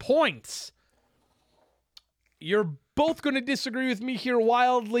 45.5 points. You're both going to disagree with me here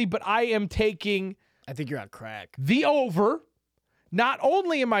wildly, but I am taking I think you're on crack. the over. Not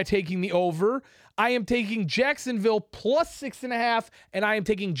only am I taking the over, I am taking Jacksonville plus 6.5, and I am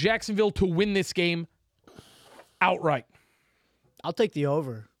taking Jacksonville to win this game outright. I'll take the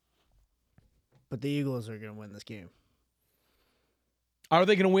over. But the Eagles are going to win this game. Are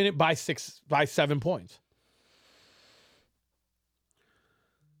they going to win it by 7 points?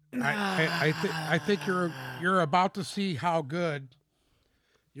 I think you're about to see how good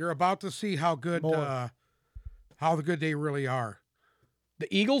how good they really are. The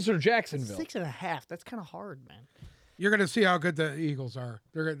Eagles or Jacksonville? 6.5. That's kind of hard, man. You're going to see how good the Eagles are.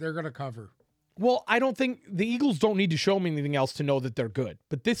 They're going to cover. Well, I don't think the Eagles don't need to show me anything else to know that they're good.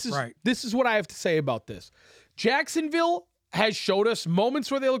 But this is what I have to say about this. Jacksonville has showed us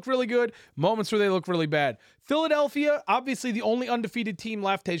moments where they look really good, moments where they look really bad. Philadelphia, obviously the only undefeated team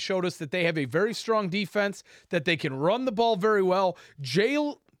left, has showed us that they have a very strong defense, that they can run the ball very well.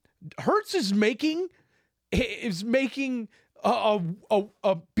 Hurts is making a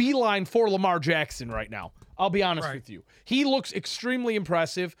beeline for Lamar Jackson right now. I'll be honest with you. He looks extremely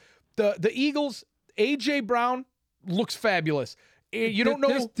impressive. The Eagles, A.J. Brown looks fabulous. You don't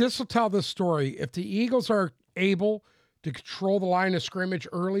know. This will tell the story. If the Eagles are able to control the line of scrimmage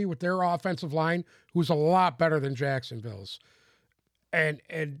early with their offensive line, who's a lot better than Jacksonville's, and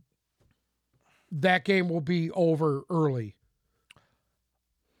that game will be over early.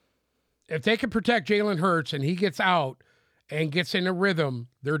 If they can protect Jalen Hurts and he gets out and gets in a rhythm,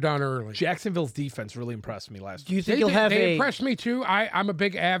 they're done early. Jacksonville's defense really impressed me last Do you week. think They impressed me too. I'm a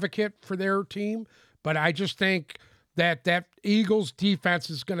big advocate for their team, but I just think that Eagles defense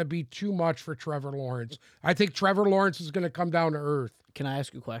is going to be too much for Trevor Lawrence. I think Trevor Lawrence is going to come down to earth. Can I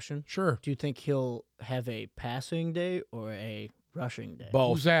ask you a question? Sure. Do you think he'll have a passing day or a rushing day?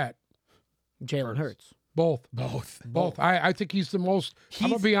 Both. Who's that? Jalen Hurts. Both. Both. I think he's the most. I'm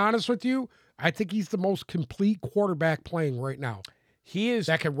going to be honest with you. I think he's the most complete quarterback playing right now. He is.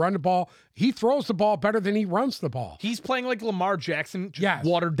 That can run the ball. He throws the ball better than he runs the ball. He's playing like Lamar Jackson, just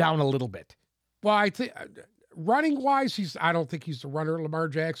watered down a little bit. Well, I think running wise, I don't think he's the runner Lamar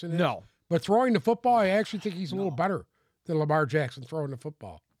Jackson is. No. But throwing the football, I actually think he's a little better than Lamar Jackson throwing the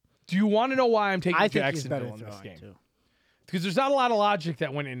football. Do you want to know why I'm taking I think he's Jacksonville better in this game? too. Because there's not a lot of logic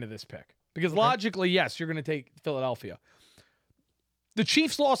that went into this pick. Because logically, yes, you're going to take Philadelphia. The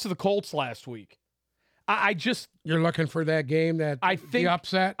Chiefs lost to the Colts last week. You're looking for that game, the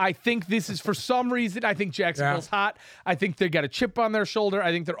upset? I think this is, for some reason, I think Jacksonville's hot. I think they got a chip on their shoulder.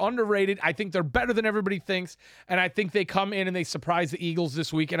 I think they're underrated. I think they're better than everybody thinks. And I think they come in and they surprise the Eagles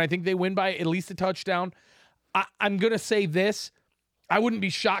this week. And I think they win by at least a touchdown. I'm going to say this. I wouldn't be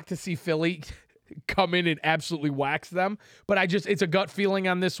shocked to see Philly come in and absolutely wax them. But it's a gut feeling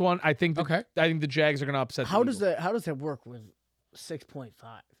on this one. I think the Jags are going to upset the Eagles. How does that work with 6.5?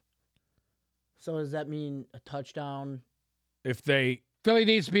 So does that mean a touchdown? Philly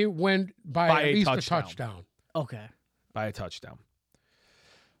needs to be win by at least a touchdown. Okay. By a touchdown.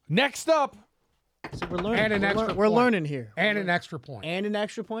 Next up. So we're learning. We're learning here. And an extra point. And an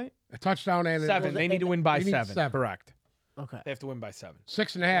extra point? A touchdown and 7. They need to win by 7. 7. Correct. Okay. They have to win by 7.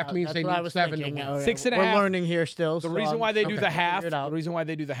 6.5 means they need 7 to win. 6.5. We're learning here still. The reason why they do the half. The reason why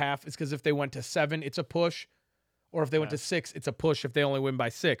they do the half is because if they went to 7, it's a push. Or if they went to 6, it's a push if they only win by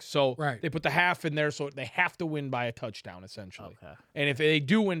 6. So they put the half in there, so they have to win by a touchdown, essentially. Okay. And if they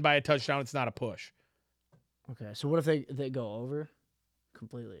do win by a touchdown, it's not a push. Okay. So what if they go over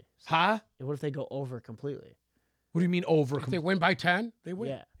completely? Huh? What if they go over completely? What do you mean over? If they win by 10, they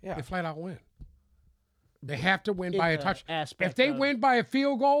win. Yeah. They flat out win. They have to win by a touchdown. If they win by a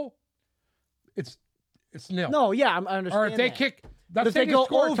field goal, it's nil. No, yeah, I understand. Or if they kick. But if they go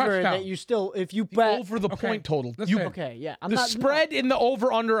over, that you still, if you bet over the point total, yeah. The spread and the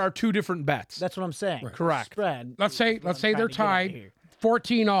over under are two different bets. That's what I'm saying. Right. Correct. Spread. Let's say they're tied,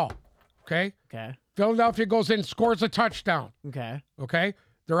 14-all. Okay. Okay. Philadelphia goes in, scores a touchdown. Okay. Okay.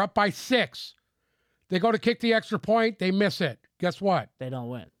 They're up by 6. They go to kick the extra point, they miss it. Guess what? They don't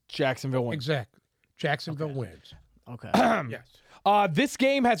win. Jacksonville wins. Exactly. Jacksonville wins. Okay. Yes. This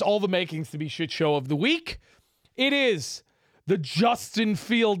game has all the makings to be shit show of the week. It is the Justin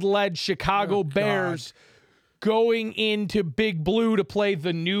Field-led Chicago Bears going into Big Blue to play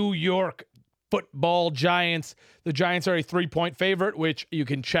the New York Football Giants. The Giants are a 3-point favorite, which you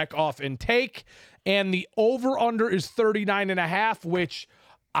can check off and take. And the over-under is 39.5, which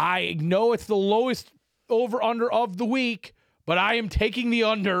I know it's the lowest over-under of the week, but I am taking the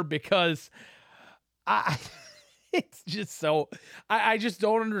under because it's just so I just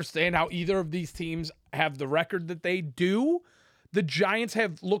don't understand how either of these teams have the record that they do. The Giants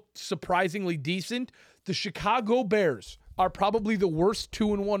have looked surprisingly decent. The Chicago Bears are probably the worst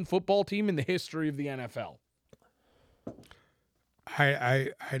 2-1 football team in the history of the NFL. I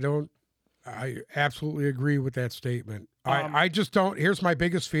absolutely agree with that statement. I just don't. Here's my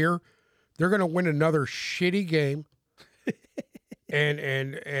biggest fear: they're going to win another shitty game,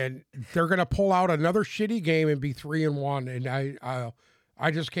 and they're going to pull out another shitty game and be 3-1. And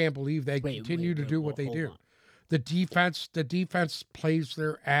I just can't believe they continue to do what they do. On. The defense plays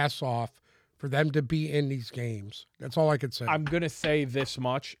their ass off for them to be in these games. That's all I could say. I'm going to say this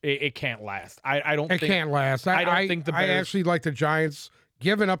much. It can't last. I don't think it can't last. I don't think the Bears... I actually like the Giants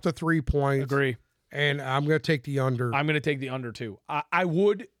giving up the 3 points. Agree. And I'm going to take the under. I'm going to take the under, too. I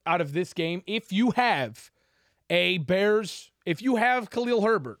would, out of this game, if you have a Bears, if you have Khalil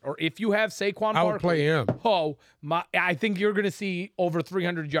Herbert, or if you have Saquon Barkley. I would play him. I think you're going to see over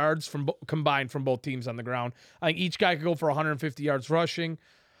 300 yards combined from both teams on the ground. I think each guy could go for 150 yards rushing.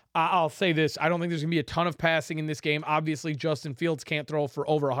 I'll say this. I don't think there's going to be a ton of passing in this game. Obviously, Justin Fields can't throw for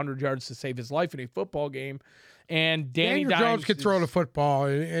over 100 yards to save his life in a football game. And Danny Daniel Jones can throw the football,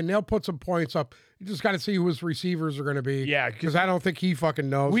 and they'll put some points up. You just got to see who his receivers are going to be. Yeah. Because I don't think he fucking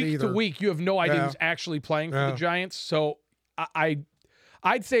knows week either. to week, you have no idea who's actually playing for the Giants. So I'd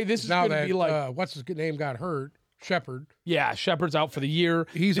say this is going to be like... what's his name got hurt? Shepard. Yeah, Shepard's out for the year.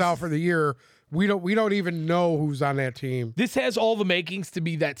 He's out for the year. We don't even know who's on that team. This has all the makings to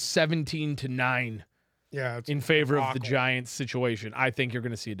be that 17-9 in favor of the Giants situation. I think you're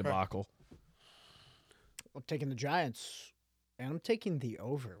going to see a debacle. I'm taking the Giants, and I'm taking the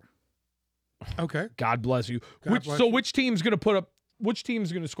over. Okay. God bless you. Which team's going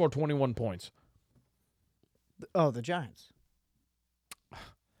to score 21 points? The Giants.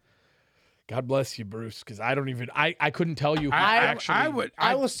 God bless you, Bruce, because I don't even I couldn't tell you. I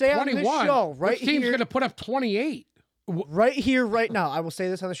will say 21, on this show right here. Team's going to put up 28. Right here, right now. I will say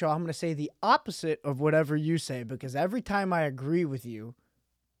this on the show. I'm going to say the opposite of whatever you say, because every time I agree with you,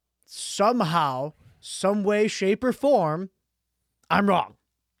 somehow, some way, shape, or form, I'm wrong.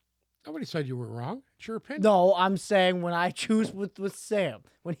 Nobody said you were wrong. It's your opinion. No, I'm saying when I choose with Sam,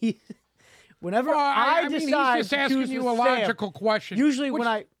 whenever I decide he's just asking you a logical question. Usually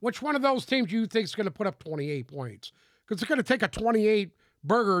which one of those teams do you think is going to put up 28 points? Because it's going to take a 28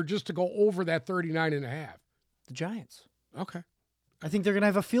 burger just to go over that 39.5. The Giants. Okay. I think they're going to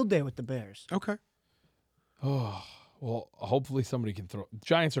have a field day with the Bears. Okay. Oh, well, hopefully somebody can throw.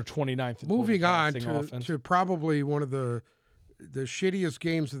 Giants are 29th. Moving on to probably one of the shittiest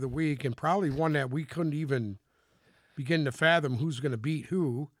games of the week, and probably one that we couldn't even begin to fathom who's going to beat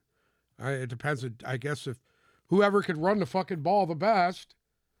who. It depends, I guess, if whoever could run the fucking ball the best.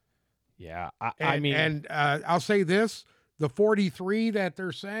 Yeah, I'll say this: the 43 that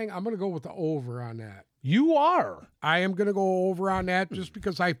they're saying, I'm going to go with the over on that. You are. I am going to go over on that just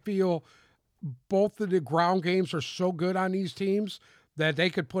because I feel both of the ground games are so good on these teams that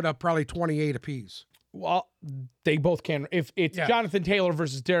they could put up probably 28 apiece. Well, they both can. If it's Jonathan Taylor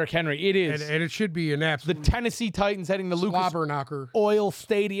versus Derrick Henry, it is. And it should be an absolute... The Tennessee Titans heading to Lucas Oil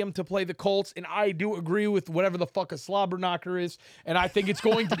Stadium to play the Colts, and I do agree with whatever the fuck a Slobberknocker is, and I think it's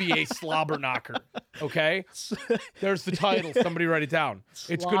going to be a Slobberknocker, okay? There's the title. Somebody write it down.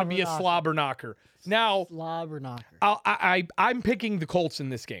 It's going to be a Slobberknocker. Now, I'm picking the Colts in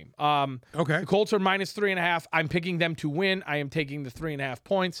this game. Okay. The Colts are minus 3.5. I'm picking them to win. I am taking the 3.5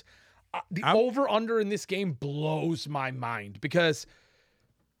 points. The over-under in this game blows my mind because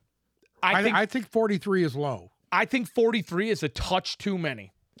I think 43 is low. I think 43 is a touch too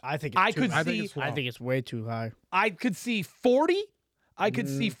many. I think it's way too high. I could see 40. I could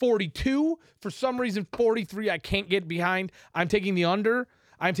see 42. For some reason, 43 I can't get behind. I'm taking the under.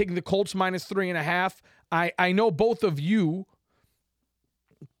 I'm taking the Colts minus 3.5. I know both of you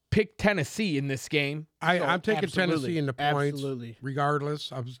picked Tennessee in this game. I'm taking Tennessee in the points. Absolutely.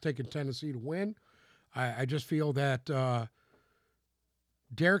 Regardless, I was taking Tennessee to win. I just feel that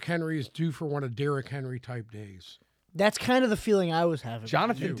Derrick Henry is due for one of Derrick Henry type days. That's kind of the feeling I was having.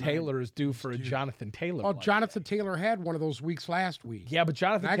 Jonathan Taylor is due for a Jonathan Taylor. Well, Jonathan Taylor had one of those weeks last week. Yeah, but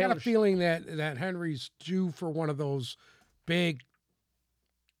Jonathan Taylor. I got a feeling that Henry's due for one of those big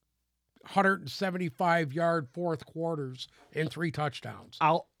 175-yard fourth quarters and 3 touchdowns.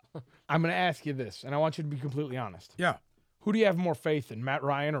 I'm going to ask you this, and I want you to be completely honest. Yeah. Who do you have more faith in, Matt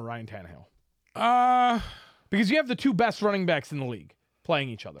Ryan or Ryan Tannehill? Because you have the two best running backs in the league playing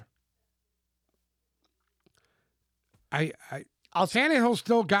each other. Tannehill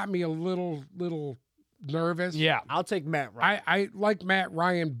still got me a little nervous. Yeah. I'll take Matt Ryan. I like Matt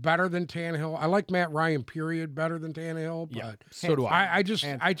Ryan better than Tannehill. I like Matt Ryan, period, better than Tannehill. But Yeah. So do I.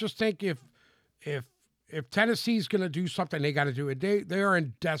 I just think if Tennessee's going to do something, they got to do it. They are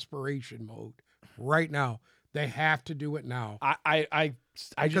in desperation mode right now. They have to do it now. I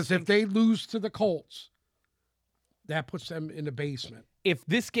Because just if they lose to the Colts, that puts them in the basement. if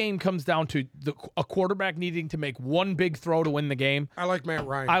this game comes down to a quarterback needing to make one big throw to win the game, I like Matt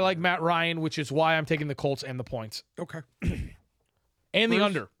Ryan. I like Matt Ryan, which is why I'm taking the Colts and the points Okay. and the Bruce?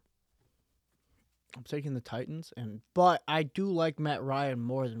 under. I'm taking the Titans, but I do like Matt Ryan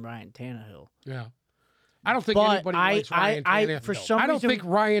more than Ryan Tannehill. Yeah. I don't think But anybody likes Ryan Tannehill. for some I don't reason- think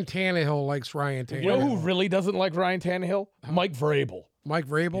Ryan Tannehill likes Ryan Tannehill. You know who really doesn't like Ryan Tannehill? Mike Vrabel. Mike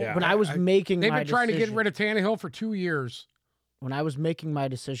Vrabel? Yeah. When I was making They've my been trying to decision- get rid of Tannehill for 2 years. when I was making my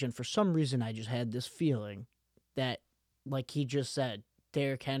decision, for some reason, I just had this feeling that, like he just said,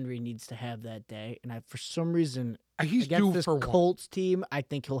 Derrick Henry needs to have that day. And for some reason, He's against due this for one. Colts team, I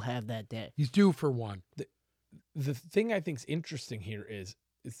think he'll have that day. He's due for one. The thing I think's interesting here is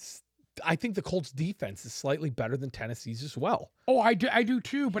I think the Colts defense is slightly better than Tennessee's as well. Oh, I do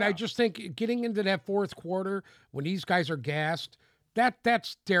too. But I Yeah. just think getting into that fourth quarter when these guys are gassed,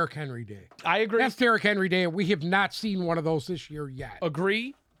 that's Derrick Henry day. I agree. That's Derrick Henry day. We have not seen one of those this year yet.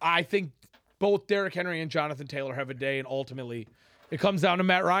 Agree. I think both Derrick Henry and Jonathan Taylor have a day, and ultimately it comes down to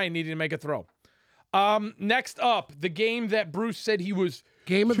Matt Ryan needing to make a throw. Next up, the game that Bruce said he was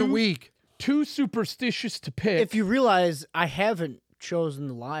Game of the week. too superstitious to pick. If you realize, I haven't chosen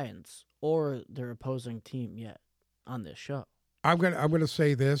the Lions or their opposing team yet on this show. I'm gonna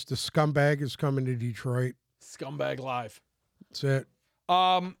say this: the scumbag is coming to Detroit. Scumbag Live. That's it.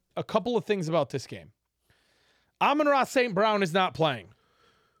 A couple of things about this game. Amon-Ra St. Brown is not playing.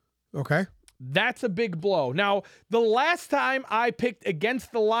 Okay. That's a big blow. Now, the last time I picked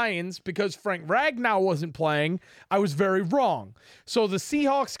against the Lions because Frank Ragnow wasn't playing, I was very wrong. So the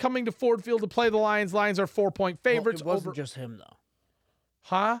Seahawks coming to Ford Field to play the Lions. Lions are 4-point favorites. Well, it wasn't over... just him, though.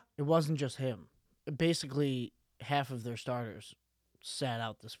 Huh? It wasn't just him. Basically, half of their starters sat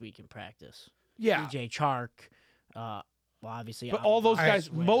out this week in practice. Yeah. DJ Chark, obviously. But all those guys,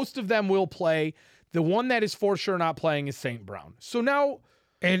 Swift. most of them will play. The one that is for sure not playing is St. Brown. So now,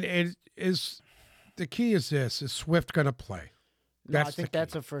 And it is the key is this: is Swift gonna play? No, I That's think the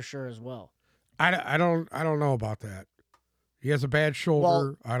that's key. a for sure as well. I don't know about that. He has a bad shoulder.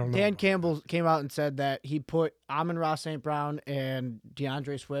 Well, I don't know. Dan Campbell came out and said that he put Amon-Ra St. Brown and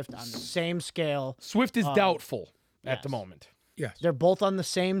DeAndre Swift on the same scale. Swift is doubtful at the yes. moment. Yes. They're both on the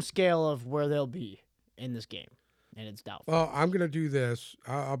same scale of where they'll be in this game, and it's doubtful. Well, I'm gonna do this.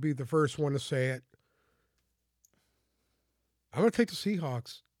 I'll be the first one to say it. I'm gonna take the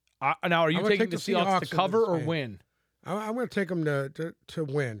Seahawks. Now, are you I'm gonna taking take the the Seahawks Seahawks to in cover this or game. win? I'm gonna take them to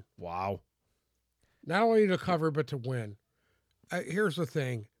win. Wow. Not only to cover, but to win. Here's the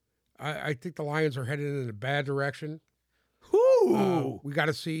thing. I think the Lions are headed in a bad direction. Ooh. We got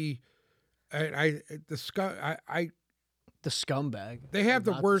to see. The The scumbag. They have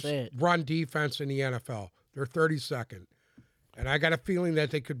the I'm about to worst say it. run defense in the NFL. They're 32nd, and I got a feeling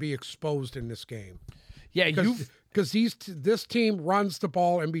that they could be exposed in this game. Yeah, Because this team runs the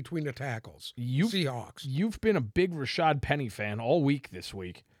ball in between the tackles. Seahawks. you've been a big Rashad Penny fan all week this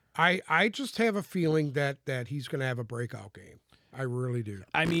week. I just have a feeling that he's going to have a breakout game. I really do.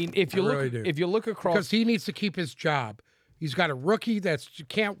 I mean, if you look across, Because he needs to keep his job. He's got a rookie that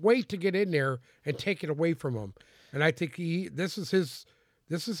can't wait to get in there and take it away from him. And I think this is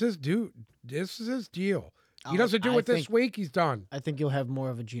his deal. He doesn't do I it this think- week, he's done. I think you'll have more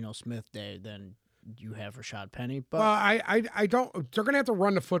of a Geno Smith day than you have Rashad Penny. But Well, I don't. They're going to have to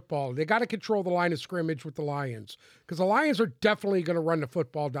run the football. They got to control the line of scrimmage with the Lions because the Lions are definitely going to run the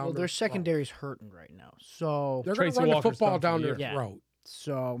football down. their secondary's hurting right now. So They're going Tracy to run the Walker's football done for down the their year. Yeah. throat.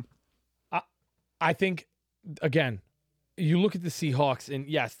 So I think, again, you look at the Seahawks, and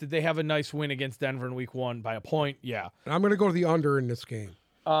yes, did they have a nice win against Denver in Week 1 by a point? Yeah. And I'm going to go to the under in this game.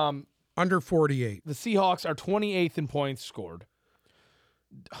 Under 48. The Seahawks are 28th in points scored,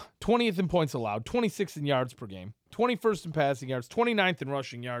 20th in points allowed, 26th in yards per game, 21st in passing yards, 29th in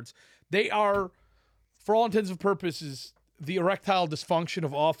rushing yards. They are, for all intents and purposes, the erectile dysfunction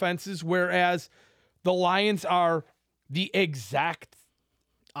of offenses, whereas the Lions are the exact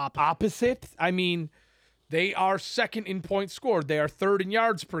opposite. I mean, they are second in points scored. They are third in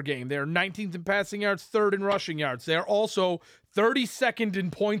yards per game. They are 19th in passing yards, third in rushing yards. They are also 32nd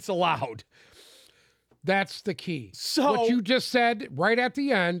in points allowed. That's the key. So- what you just said right at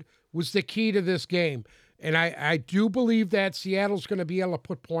the end was the key to this game. And I do believe that Seattle's going to be able to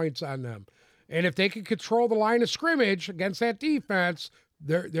put points on them. And if they can control the line of scrimmage against that defense,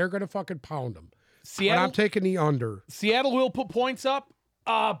 they're going to fucking pound them. But I'm taking the under. Seattle will put points up,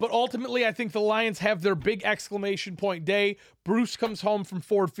 but ultimately I think the Lions have their big exclamation point day. Bruce comes home from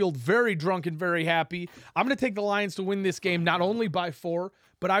Ford Field very drunk and very happy. I'm going to take the Lions to win this game, not only by 4,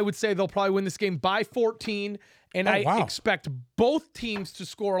 but I would say they'll probably win this game by 14, and expect both teams to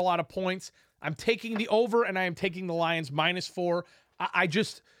score a lot of points. I'm taking the over, and I am taking the Lions -4.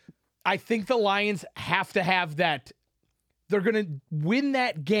 I think the Lions have to have that. They're going to win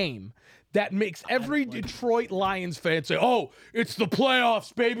that game. That makes every Detroit Lions fan say, "Oh, it's the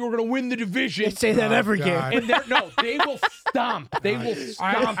playoffs, baby. We're going to win the division." They say that every game. And they will stomp. They will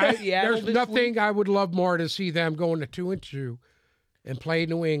stomp Seattle. There's nothing I would love more to see them going to 2-2 and play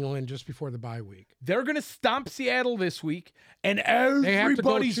New England just before the bye week. They're going to stomp Seattle this week, and They have to go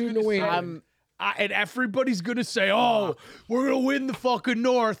everybody's to going to New say, England. and everybody's going to say, "Oh, we're going to win the fucking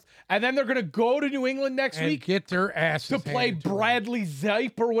North," and then they're going to go to New England next And week get their asses to play handed to them. Bradley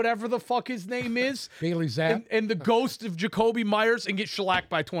Zappe or whatever the fuck his name is. Bailey Zapp. And the ghost of Jacoby Myers and get shellacked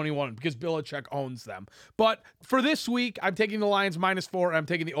by 21 because Belichick owns them. But for this week, I'm taking the Lions -4. I'm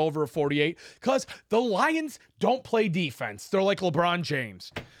taking the over of 48 because the Lions don't play defense. They're like LeBron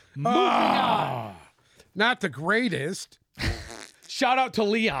James. Moving on. Not the greatest. Shout out to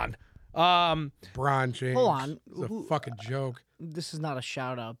Leon. Bron James. Hold on. It's a fucking joke. This is not a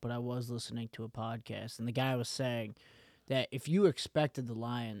shout out, but I was listening to a podcast, and the guy was saying that if you expected the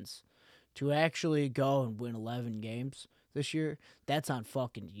Lions to actually go and win 11 games this year, that's on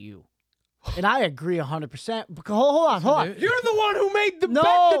fucking you. And I agree 100%. Because, hold on. You're the one who made the bet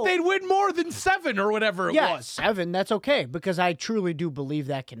that they'd win more than 7 or whatever it was. 7, that's okay, because I truly do believe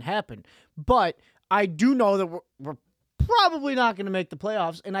that can happen. But I do know that we're probably not going to make the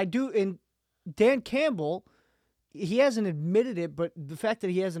playoffs, and Dan Campbell, he hasn't admitted it, but the fact that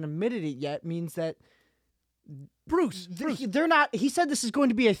he hasn't admitted it yet means that Bruce. they're not. He said this is going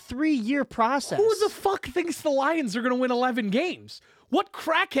to be a 3-year process. Who the fuck thinks the Lions are going to win 11 games? What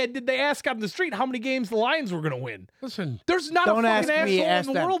crackhead did they ask on the street how many games the Lions were going to win? Listen, There's not Don't a ask fucking me, asshole ask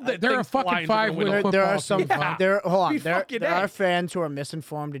in the them. world that They're a thinks the fucking Lions are gonna win five-win 11. There are football some. team. There, hold on. Be There fucking are A. fans who are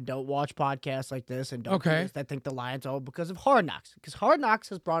misinformed and don't watch podcasts like this and don't do Okay. this, that think the Lions are because of Hard Knocks. Because Hard Knocks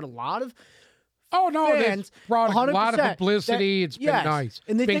has brought a lot of Oh, no, fans. it's brought a lot of 100% publicity. that- It's yes. been nice.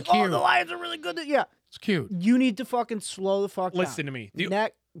 And they been think, cute. the Lions are really good. Yeah. It's cute. You need to fucking slow the fuck down. Listen to me.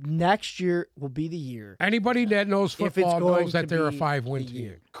 Next year will be the year. Anybody that knows If it's football going knows that to they're a be 5-win the team.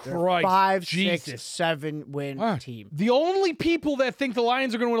 year. They're a Christ, 5, Jesus. 6, 7-win What? team. The only people that think the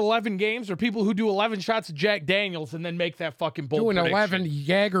Lions are going to win 11 games are people who do 11 shots of Jack Daniels and then make that fucking bold Doing prediction. 11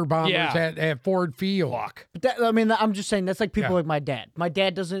 Jaeger bombers Yeah. at Ford Field. Fuck. But that, I mean, I'm just saying that's like people Yeah. like my dad. My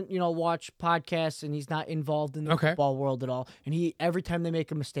dad doesn't, watch podcasts and he's not involved in the Okay. football world at all. And every time they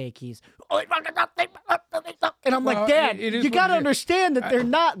make a mistake, he's and I'm Well, like, Dad, it is you what got to it is. understand that they're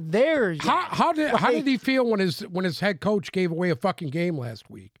not there yet. How did he feel when his head coach gave away a fucking game last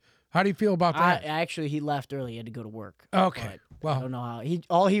week? How do you feel about that? Actually, he left early. He had to go to work. Okay. But I don't know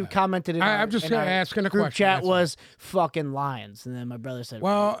how. He commented in I'm our, just in our asking a group question, chat that's all. was fucking Lions. And then my brother said,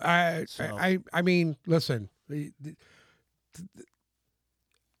 Well, So- I mean, listen,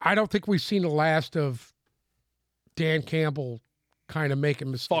 I don't think we've seen the last of Dan Campbell kind of making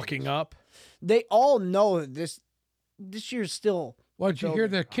mistakes. Fucking up. they all know that this year's still Well, did you hear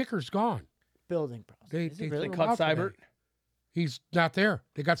building the kicker's gone? building process. They Is it they really? They threw him cut out today. Seibert. He's not there.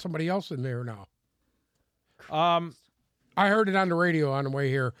 They got somebody else in there now. Um, I heard it on the radio on the way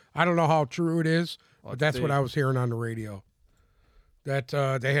here. I don't know how true it is, but that's what see. I was hearing on the radio. That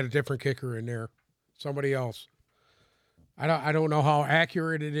they had a different kicker in there, somebody else. I don't know how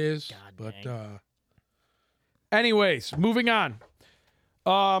accurate it is, God but anyways, moving on.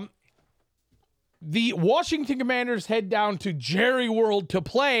 The Washington Commanders head down to Jerry World to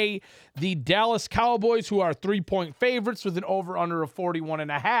play the Dallas Cowboys, who are 3-point favorites with an over-under of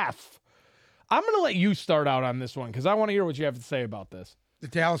 41.5. I'm going to let you start out on this one because I want to hear what you have to say about this. the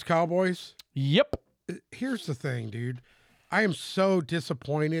Dallas Cowboys. Yep. Here's the thing, dude. I am so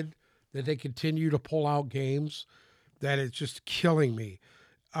disappointed that they continue to pull out games that it's just killing me.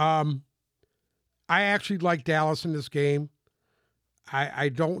 I actually like Dallas in this game. I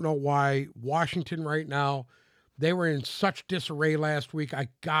don't know why Washington right now, they were in such disarray last week.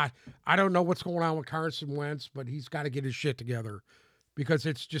 I don't know what's going on with Carson Wentz, but he's got to get his shit together because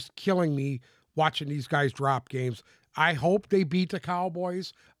it's just killing me watching these guys drop games. I hope they beat the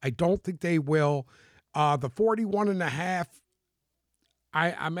Cowboys. I don't think they will. The 41.5,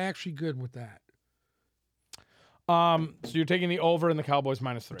 I'm actually good with that. So you're taking the over and the Cowboys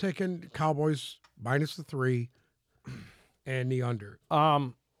 -3. I'm taking Cowboys -3 and the under.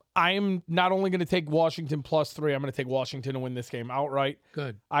 I'm not only going to take Washington +3, I'm going to take Washington to win this game outright.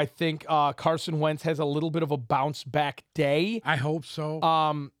 Good. I think Carson Wentz has a little bit of a bounce back day. I hope so.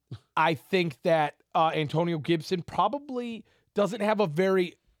 I think that Antonio Gibson probably doesn't have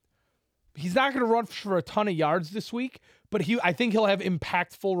he's not going to run for a ton of yards this week, but I think he'll have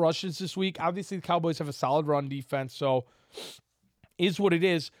impactful rushes this week. Obviously, the Cowboys have a solid run defense, so is what it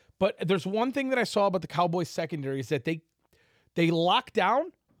is. But there's one thing that I saw about the Cowboys secondary is that they lock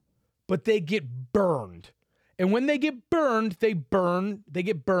down, but they get burned. And when they get burned, they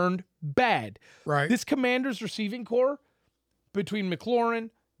get burned bad. Right. This Commanders receiving core between McLaurin,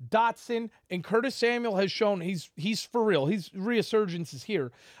 Dotson, and Curtis Samuel has shown he's for real. His resurgence is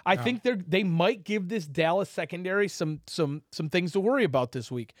here. I think they might give this Dallas secondary some things to worry about this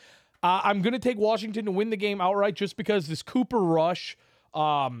week. I'm going to take Washington to win the game outright just because this Cooper Rush.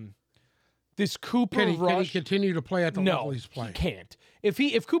 Can he continue to play at the level he's playing? He can't.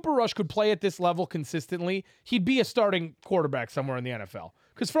 If Cooper Rush could play at this level consistently, he'd be a starting quarterback somewhere in the NFL.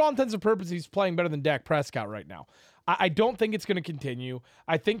 Because for all intents and purposes, he's playing better than Dak Prescott right now. I don't think it's going to continue.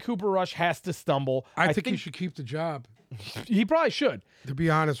 I think Cooper Rush has to stumble. I think he should keep the job. He probably should. To be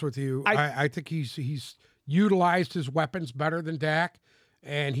honest with you, I think he's utilized his weapons better than Dak,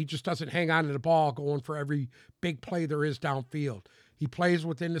 and he just doesn't hang on to the ball going for every big play there is downfield. He plays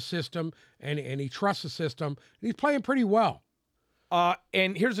within the system, and he trusts the system. He's playing pretty well.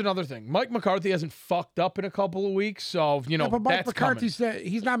 And here's another thing. Mike McCarthy hasn't fucked up in a couple of weeks, so, but Mike that's McCarthy's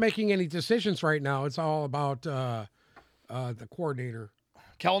he's not making any decisions right now. It's all about the coordinator.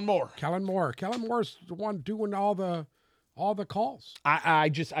 Kellen Moore. Kellen Moore's the one doing all the calls. I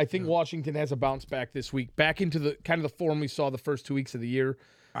think Washington has a bounce back this week, back into the kind of the form we saw the first 2 weeks of the year.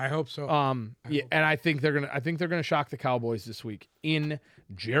 I hope so. And I think they're gonna shock the Cowboys this week in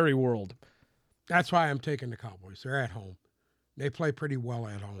Jerry World. That's why I'm taking the Cowboys. They're at home. They play pretty well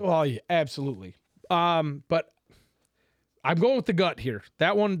at home. Well, yeah, absolutely. But I'm going with the gut here.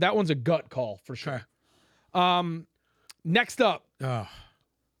 That one's a gut call for sure. Okay. Next up,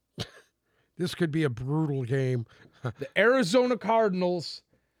 this could be a brutal game. the Arizona Cardinals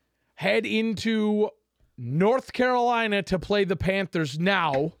head into North Carolina to play the Panthers.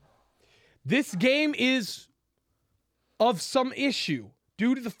 Now, this game is of some issue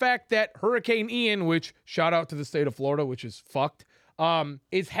due to the fact that Hurricane Ian, which shout out to the state of Florida, which is fucked,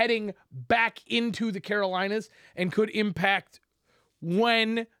 is heading back into the Carolinas and could impact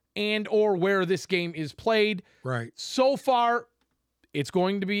when and or where this game is played. Right. So far, it's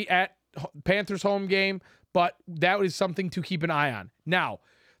going to be at Panthers home game, but that is something to keep an eye on. Now,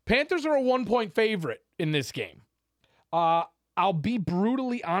 Panthers are a 1-point favorite in this game. I'll be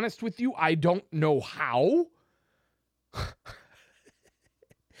brutally honest with you. I don't know how.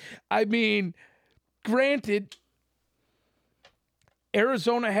 I mean, granted,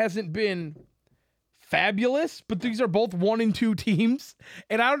 Arizona hasn't been fabulous, but these are both 1 and 2 teams.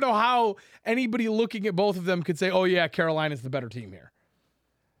 And I don't know how anybody looking at both of them could say, oh, yeah, Carolina's the better team here.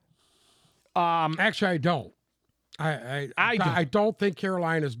 Actually, I don't. I don't think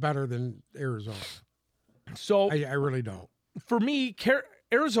Carolina's better than Arizona. So I really don't. For me,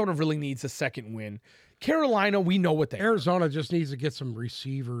 Arizona really needs a second win. Carolina, we know what they are. Arizona just needs to get some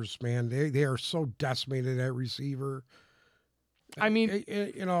receivers, man. They are so decimated at receiver. I mean,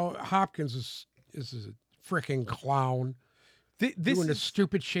 Hopkins is a freaking clown. Doing the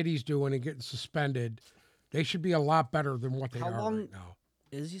stupid shit he's doing and getting suspended. They should be a lot better than what they are right now.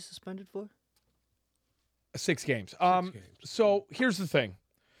 Is he suspended for? 6 games. So here's the thing.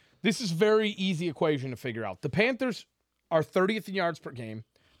 This is very easy equation to figure out. The Panthers are 30th in yards per game,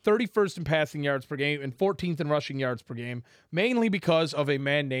 31st in passing yards per game, and 14th in rushing yards per game, mainly because of a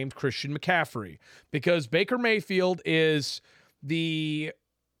man named Christian McCaffrey. Because Baker Mayfield is I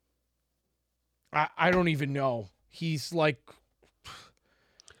don't even know. He's like,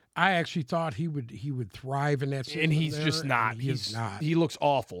 I actually thought he would thrive in that system, and he's just not. He's not. He looks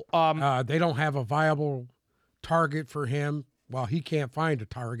awful. They don't have a viable target for him. Well, he can't find a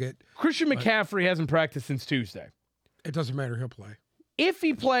target. Christian McCaffrey hasn't practiced since Tuesday. It doesn't matter. He'll play. If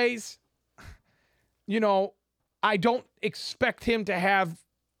he plays, I don't expect him to have.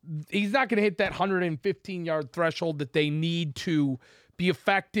 He's not going to hit that 115-yard threshold that they need to be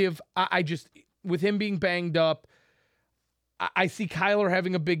effective. I just, with him being banged up, I see Kyler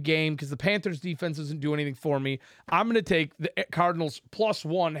having a big game because the Panthers defense doesn't do anything for me. I'm going to take the Cardinals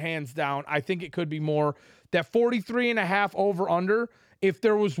 +1 hands down. I think it could be more. That 43.5 over under. If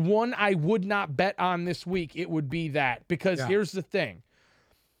there was one I would not bet on this week, it would be that. Because here's the thing.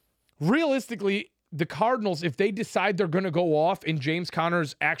 Realistically, the Cardinals, if they decide they're going to go off and James Conner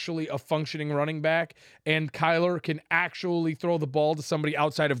is actually a functioning running back and Kyler can actually throw the ball to somebody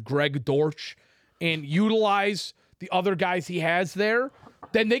outside of Greg Dortch and utilize the other guys he has there,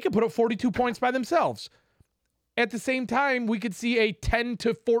 then they could put up 42 points by themselves. At the same time, we could see a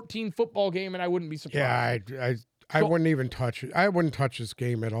 10-14 football game, and I wouldn't be surprised. Yeah, I wouldn't even touch it. I wouldn't touch this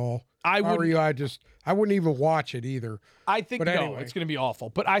game at all. I wouldn't even watch it either. I think anyway. it's going to be awful.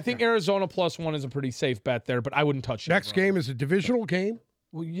 But I think Arizona +1 is a pretty safe bet there, but I wouldn't touch it. Next game is a divisional game.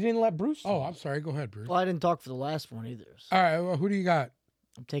 Well, you didn't let Bruce. Oh, I'm sorry. Go ahead, Bruce. Well, I didn't talk for the last one either. So All right, well, who do you got?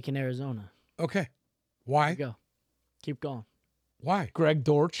 I'm taking Arizona. Okay. There Why? you go. Keep going. Why? Greg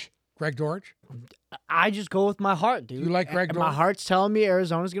Dortch. Greg Dortch? I just go with my heart, dude. You like Greg And Dortch? My heart's telling me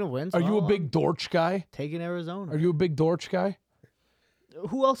Arizona's going to win. So Are you a I'm big Dortch guy? taking Arizona. Are you a big Dortch guy?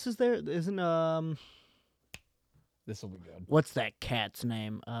 Who else is there? Isn't This will be good. what's that cat's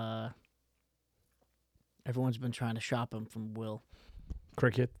name? Everyone's been trying to shop him from Will.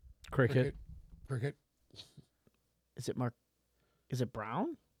 Cricket. Cricket. Is it Mark? Is it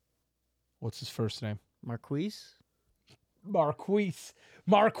Brown? What's his first name? Marquise?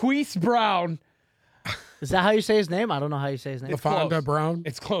 Marquise Brown. Is that how you say his name? I don't know how you say his name. It's LaFonda close. Brown.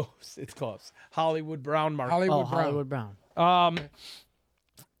 It's close. It's close. Hollywood Brown. Hollywood Brown. Hollywood Brown.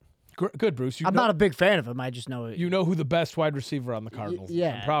 Good, Bruce. I'm not a big fan of him. I just know it. You know who the best wide receiver on the Cardinals is.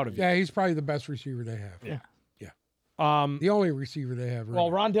 yeah. I'm proud of you. Yeah, he's probably the best receiver they have. Yeah. The only receiver they have. Really. Well,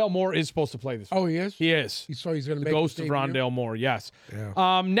 Rondale Moore is supposed to play this week. Oh, he is? He is. So he's going to The make ghost his of debut? Rondale Moore, yes.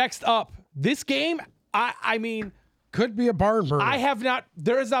 Yeah. Next up, this game, I mean, Could be a barn burner.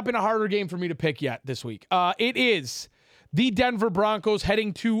 there has not been a harder game for me to pick yet this week. It is the Denver Broncos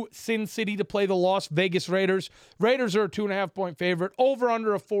heading to Sin City to play the Las Vegas Raiders. Raiders are a 2.5-point favorite, over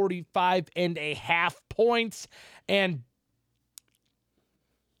under a 45.5 points. And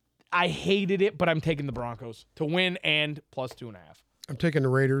I hated it, but I'm taking the Broncos to win and +2.5. I'm taking the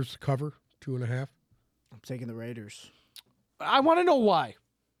Raiders to cover 2.5. I'm taking the Raiders. I want to know why.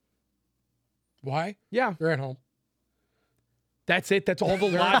 Why? Yeah, They're at home. that's it. That's all the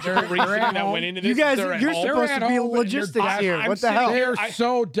logical reasoning that went into this. You guys, They're at you're home. supposed They're to at be home and they're logistics desperate. here. I'm What the sitting hell? here- They're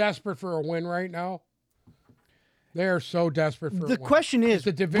so desperate for a win right now. They are so desperate for a The win. question is, It's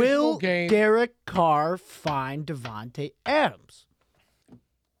a divisional will game. Derek Carr find Devontae Adams?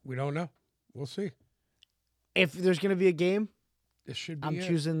 We don't know. We'll see. If there's going to be a game, This should be I'm it.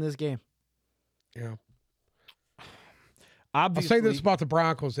 choosing this game. Yeah. I'll Obviously, say this about the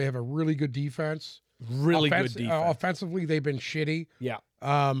Broncos. They have a really good defense. really good defense. Offensively, they've been shitty. Yeah.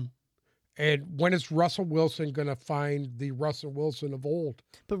 And when is Russell Wilson going to find the Russell Wilson of old?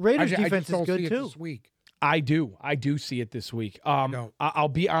 But Raiders I just defense is don't see good it too. this week. I do see it this week. No. I'll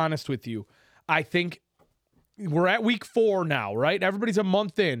be honest with you. I think we're at week 4 now, right? Everybody's a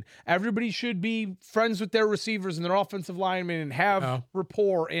month in. Everybody should be friends with their receivers and their offensive linemen and have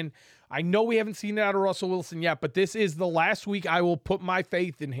rapport. And I know we haven't seen it out of Russell Wilson yet, but this is the last week I will put my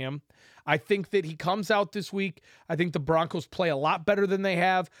faith in him. I think that he comes out this week. I think the Broncos play a lot better than they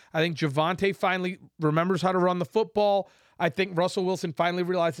have. I think Javonte finally remembers how to run the football. I think Russell Wilson finally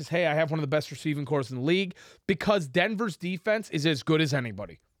realizes, hey, I have one of the best receiving corps in the league, because Denver's defense is as good as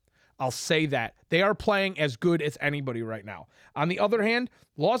anybody. I'll say that. They are playing as good as anybody right now. On the other hand,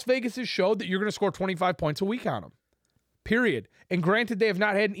 Las Vegas has showed that you're going to score 25 points a week on them. Period. And granted, they have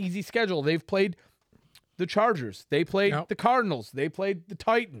not had an easy schedule. They've played the Chargers. They played the Cardinals. They played the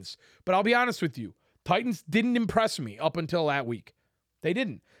Titans. But I'll be honest with you, Titans didn't impress me up until that week. They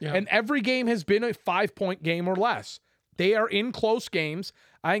didn't. Yeah. And every game has been a 5-point game or less. They are in close games.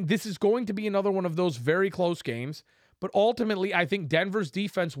 I think this is going to be another one of those very close games. But ultimately, I think Denver's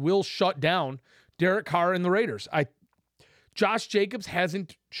defense will shut down Derek Carr and the Raiders. Josh Jacobs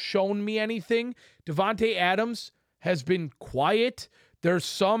hasn't shown me anything. Devontae Adams has been quiet. There's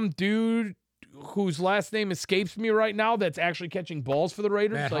some dude whose last name escapes me right now that's actually catching balls for the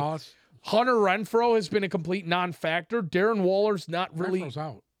Raiders. Matt Haas. Hunter Renfrow has been a complete non-factor. Darren Waller's not really. Renfro's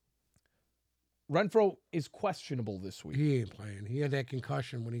out. Renfrow is questionable this week. He ain't playing. He had that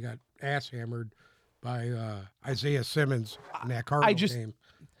concussion when he got ass hammered by Isaiah Simmons in that Cardinals game.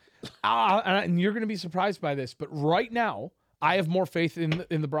 And you're going to be surprised by this, but right now I have more faith in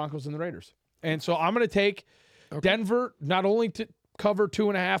the Broncos than the Raiders. And so I'm going to take Denver not only to cover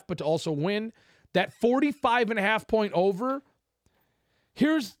 2.5, but to also win. That 45.5 point over.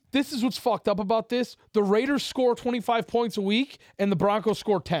 This is what's fucked up about this. The Raiders score 25 points a week and the Broncos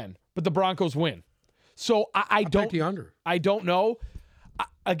score 10, but the Broncos win. So I don't the under. I don't know.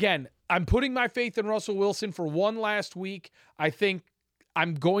 Again, I'm putting my faith in Russell Wilson for one last week. I think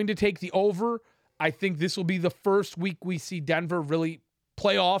I'm going to take the over. I think this will be the first week we see Denver really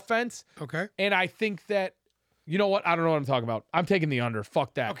play offense. Okay. And I think that, you know what? I don't know what I'm talking about. I'm taking the under.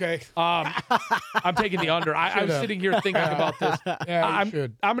 Fuck that. Okay. I'm taking the under. I was sitting here thinking about this. Yeah, you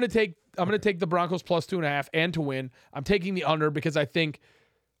should. I'm gonna take the Broncos plus 2.5 and to win. I'm taking the under because I think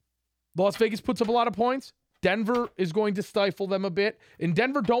Las Vegas puts up a lot of points. Denver is going to stifle them a bit, and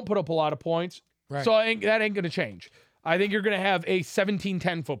Denver don't put up a lot of points. Right. So that ain't gonna change. I think you're gonna have a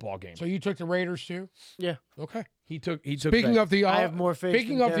 17-10 football game. So you took the Raiders too? Yeah. Okay. He took. Speaking of the, I have more faith.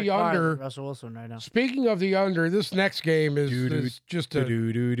 Speaking in of Derek the Carr under, than Russell Wilson right now. Speaking of the under, this next game is just a.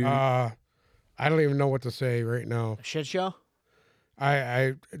 I don't even know what to say right now. A shit show.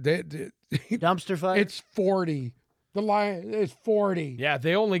 Dumpster fight. It's 40. The line is 40. Yeah,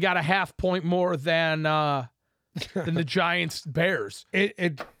 they only got a half point more than the Giants Bears.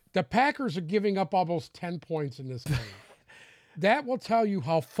 The Packers are giving up almost 10 points in this game. That will tell you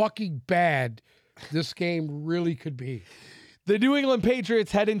how fucking bad this game really could be. The New England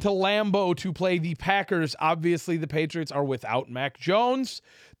Patriots head into Lambeau to play the Packers. Obviously, the Patriots are without Mac Jones.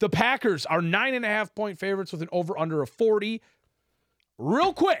 The Packers are 9.5-point favorites with an over-under of 40.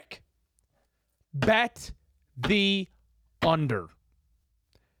 Real quick, bet the under.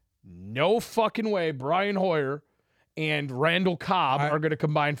 No fucking way Brian Hoyer and Randall Cobb are going to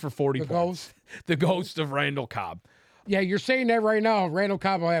combine for 40 points. The ghost of Randall Cobb. Yeah, you're saying that right now. Randall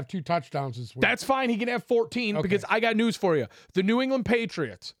Cobb will have 2 touchdowns this week. That's fine. He can have 14 because I got news for you. The New England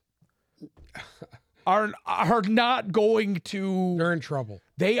Patriots are not going to... They're in trouble.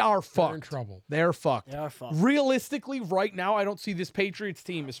 They are fucked. They're in trouble. They're fucked. They are fucked. Realistically, right now, I don't see this Patriots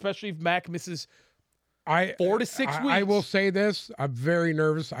team, especially if Mac misses 4 to 6 weeks. I will say this. I'm very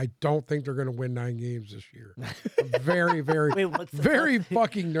nervous. I don't think they're going to win 9 games this year. I'm very, very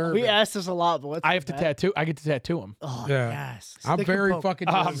fucking nervous. We asked this a lot, but what's I have to tattoo. I get to tattoo him. Oh, Yeah. yes. I'm Stick very and poke. fucking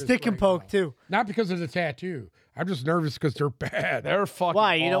nervous. Stick and right poke, now. too. Not because of the tattoo. I'm just nervous because they're bad. They're fucking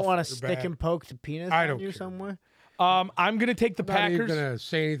Why? You don't awful. want to They're stick bad. and poke the penis I on don't you care. somewhere? I'm going to take the I'm not even Packers. going to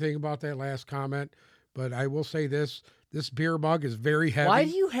say anything about that last comment, but I will say this. This beer mug is very heavy. Why do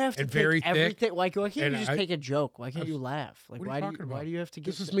you have to and take very thick, everything? Why can't you and just take a joke? Why can't you laugh? Like, What are you talking about? why do you have to get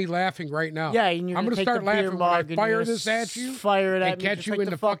This is me laughing right now. Yeah, and you're I'm gonna gonna take start the beer laughing when I mug and fire you're this gonna at you fire it and at me, catch just you like in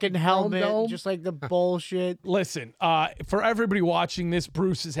the the fucking fucking helmet, dome. just like the bullshit. Listen, for everybody watching this,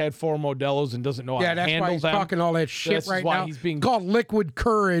 Bruce has had 4 Modelos and doesn't know how Yeah, to that's handle why he's them. talking all that shit This is right why now. he's being- called liquid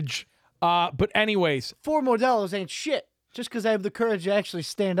courage. But anyways, 4 Modelos ain't shit. Just because I have the courage to actually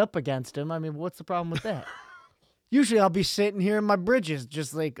stand up against him. I mean, what's the problem with that? Usually I'll be sitting here in my bridges,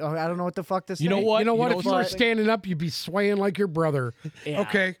 just like, oh, I don't know what the fuck to say. You know what? You know what? If you were what? standing up, you'd be swaying like your brother. Yeah,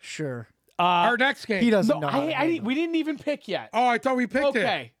 Okay. sure. Our next game. He doesn't no, know. how to handle we didn't even pick yet. Oh, I thought we picked it.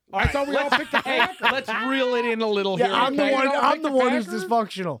 Okay. I thought we all picked the Hey, Packers. let's reel it in a little Yeah, here. I'm the okay? one. You don't I'm pick the the one who's Packers?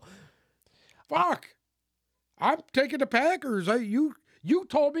 dysfunctional. Fuck. I'm taking the Packers. You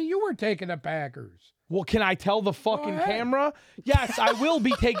told me you were taking the Packers. Well, can I tell the fucking ahead. camera? Yes, I will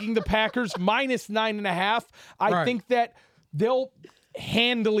be taking the Packers minus 9.5. I Right. think that they'll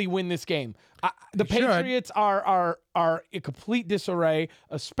handily win this game. The You should. Patriots are a complete disarray,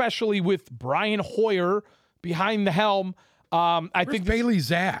 especially with Brian Hoyer behind the helm. I Where's think Bailey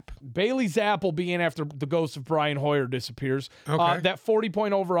Zapp? Bailey Zapp will be in after the ghost of Brian Hoyer disappears. Okay. That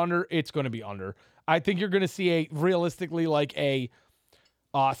 40-point over-under, it's going to be under. I think you're going to see realistically like a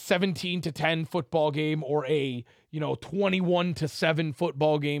 17-10 football game or a 21-7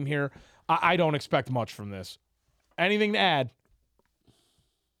 football game here. I don't expect much from this. Anything to add?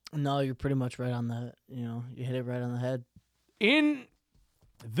 No, you're pretty much right on the. You hit it right on the head. In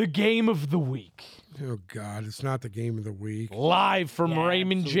the game of the week, Oh, God. It's not the game of the week. live from Yeah,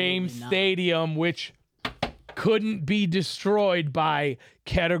 Raymond absolutely James not. Stadium, which couldn't be destroyed by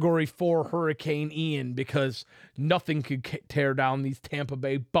Category 4 Hurricane Ian because nothing could tear down these Tampa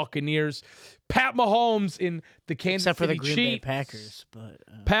Bay Buccaneers. Pat Mahomes in the Kansas Except for City the Green Bay Chiefs. Packers,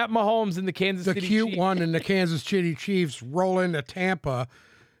 but Pat Mahomes in the Kansas The City cute Chiefs. one and the Kansas City Chiefs roll into Tampa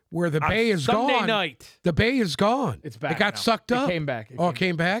where the On Bay is Sunday gone. night. The Bay is gone. It's back It got now. sucked up. It came back. It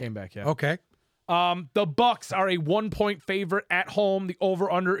came back? Came back, yeah. Okay. The Bucs are a 1-point favorite at home. The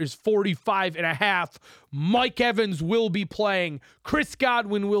over-under is 45.5. Mike Evans will be playing. Chris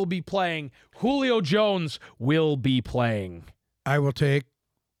Godwin will be playing. Julio Jones will be playing. I will take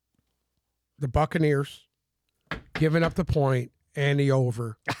the Buccaneers giving up the point and the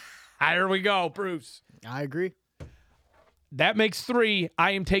over. Here we go, Bruce. I agree. That makes 3.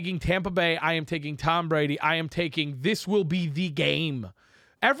 I am taking Tampa Bay. I am taking Tom Brady. I am taking this will be the game.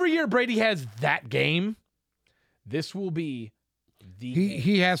 Every year Brady has that game. This will be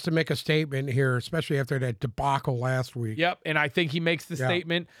He has to make a statement here, especially after that debacle last week. Yep, and I think he makes the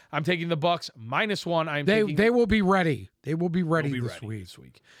statement. I'm taking the Bucs -1. They will be ready. They will be ready this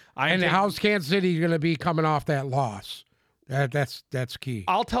week. And how's Kansas City going to be coming off that loss? That's key.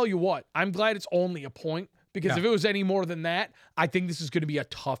 I'll tell you what. I'm glad it's only a point because if it was any more than that, I think this is going to be a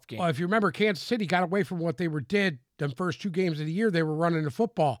tough game. Well, if you remember, Kansas City got away from what they did the first 2 games of the year. They were running the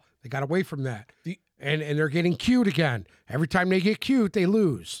football. They got away from that. And they're getting cute again. Every time they get cute, they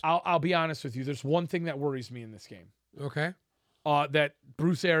lose. I'll be honest with you. There's one thing that worries me in this game. Okay. That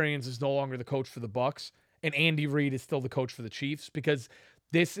Bruce Arians is no longer the coach for the Bucs, and Andy Reid is still the coach for the Chiefs, because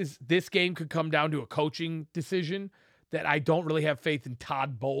this game could come down to a coaching decision that I don't really have faith in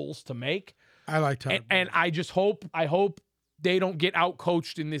Todd Bowles to make. I like Todd. And I just hope they don't get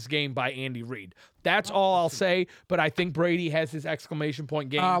out-coached in this game by Andy Reid. That's all I'll say, but I think Brady has his exclamation point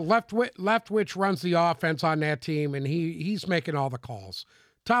game. Leftwich runs the offense on that team, and he's making all the calls.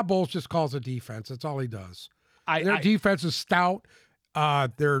 Todd Bowles just calls the defense. That's all he does. Their defense is stout.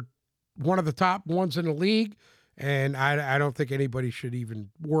 They're one of the top ones in the league, and I don't think anybody should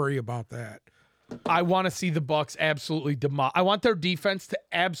even worry about that. I want to see the Bucs absolutely I want their defense to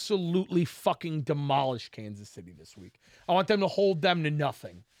absolutely fucking demolish Kansas City this week. I want them to hold them to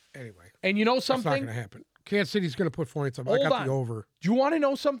nothing. Anyway. And you know something? That's not going to happen. Kansas City's going to put points up. I got the over. Do you want to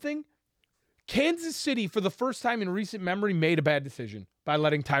know something? Kansas City, for the first time in recent memory, made a bad decision by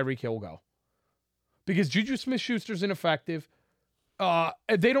letting Tyreek Hill go. Because Juju Smith-Schuster's ineffective.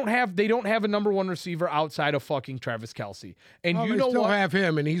 They don't have a number 1 receiver outside of fucking Travis Kelce. And you know what? They still have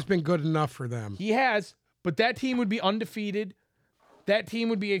him, and he's been good enough for them. He has, but that team would be undefeated. That team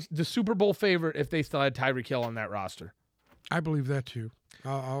would be the Super Bowl favorite if they still had Tyreek Hill on that roster. I believe that too.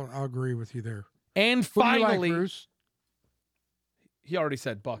 I'll agree with you there. And finally, you like, Bruce? He already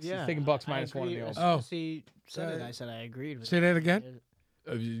said Bucs. Yeah, He's taking Bucs -1 in the As over. soon as he said it, I said I agreed with Say it. that again.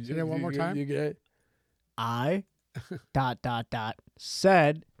 Say that one more time. I ...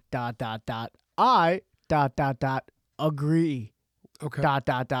 said ... I ... agree ...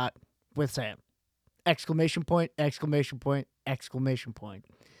 with Sam. Exclamation point, exclamation point, exclamation point.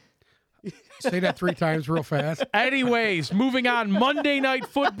 Say that 3 times real fast. Anyways, moving on. Monday Night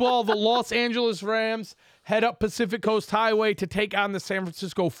Football, the Los Angeles Rams head up Pacific Coast Highway to take on the San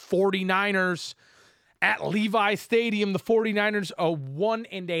Francisco 49ers at Levi Stadium. The 49ers a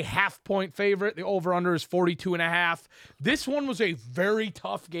 1.5 point favorite. The over-under is 42.5. This one was a very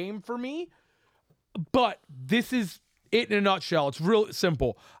tough game for me, but this is it in a nutshell. It's real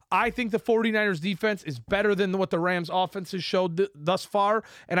simple. I think the 49ers defense is better than what the Rams offense has showed thus far,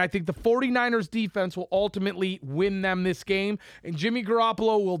 and I think the 49ers defense will ultimately win them this game, and Jimmy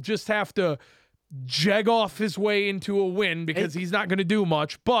Garoppolo will just have to jag off his way into a win because he's not going to do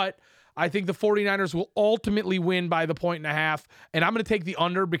much, but I think the 49ers will ultimately win by the 1.5, and I'm going to take the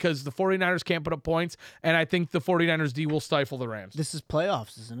under because the 49ers can't put up points, and I think the 49ers D will stifle the Rams. This is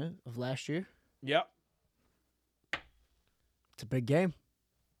playoffs, isn't it, of last year? Yep. It's a big game.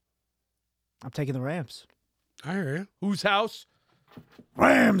 I'm taking the Rams. I hear you. Whose house?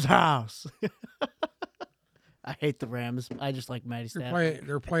 Rams house. I hate the Rams. I just like Matty Stafford.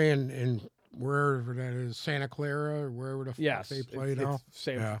 They're playing in wherever that is, Santa Clara, or wherever the fuck they play now. It's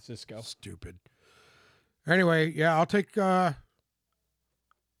San Francisco. Stupid. Anyway, yeah, I'll take. I'm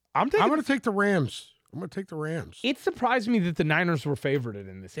going to take the Rams. I'm going to take the Rams. It surprised me that the Niners were favored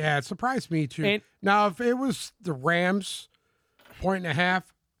in this game. Yeah, it surprised me too. And now, if it was the Rams 1.5,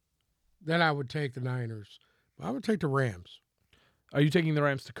 then I would take the Niners. I would take the Rams. Are you taking the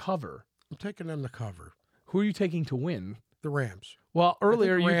Rams to cover? I'm taking them to cover. Who are you taking to win? The Rams. Well,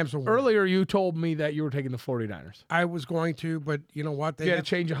 earlier you told me that you were taking the 49ers. I was going to, but you know what? They had a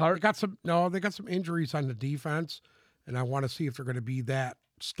change of heart? They got some injuries on the defense, and I want to see if they're going to be that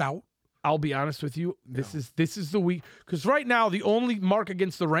stout. I'll be honest with you. This is the week, because right now the only mark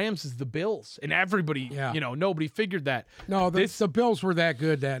against the Rams is the Bills, and everybody, nobody figured that. No, the Bills were that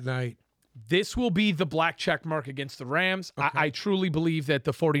good that night. This will be the black check mark against the Rams. Okay. I truly believe that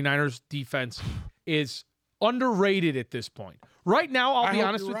the 49ers defense is underrated at this point. Right now, I'll be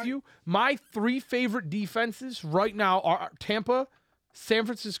honest with you, my 3 favorite defenses right now are Tampa, San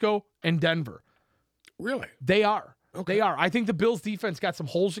Francisco, and Denver. Really? They are. Okay. They are. I think the Bills defense got some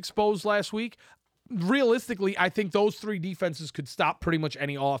holes exposed last week. Realistically, I think those 3 defenses could stop pretty much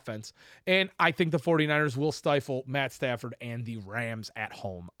any offense. And I think the 49ers will stifle Matt Stafford and the Rams at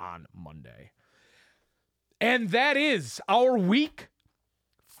home on Monday. And that is our week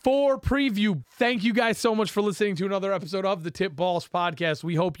 4 preview. Thank you guys so much for listening to another episode of the Tip Balls Podcast.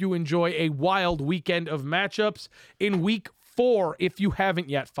 We hope you enjoy a wild weekend of matchups. In week 4, if you haven't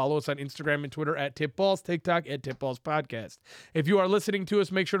yet, follow us on Instagram and Twitter at Tipballs, TikTok at Tipballs Podcast. If you are listening to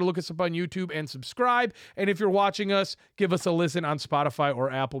us, make sure to look us up on YouTube and subscribe. And if you're watching us, give us a listen on Spotify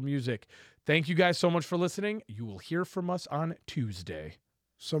or Apple Music. Thank you guys so much for listening. You will hear from us on Tuesday.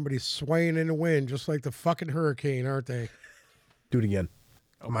 Somebody's swaying in the wind just like the fucking hurricane, aren't they? Do it again.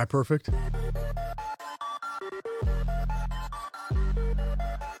 Am I perfect?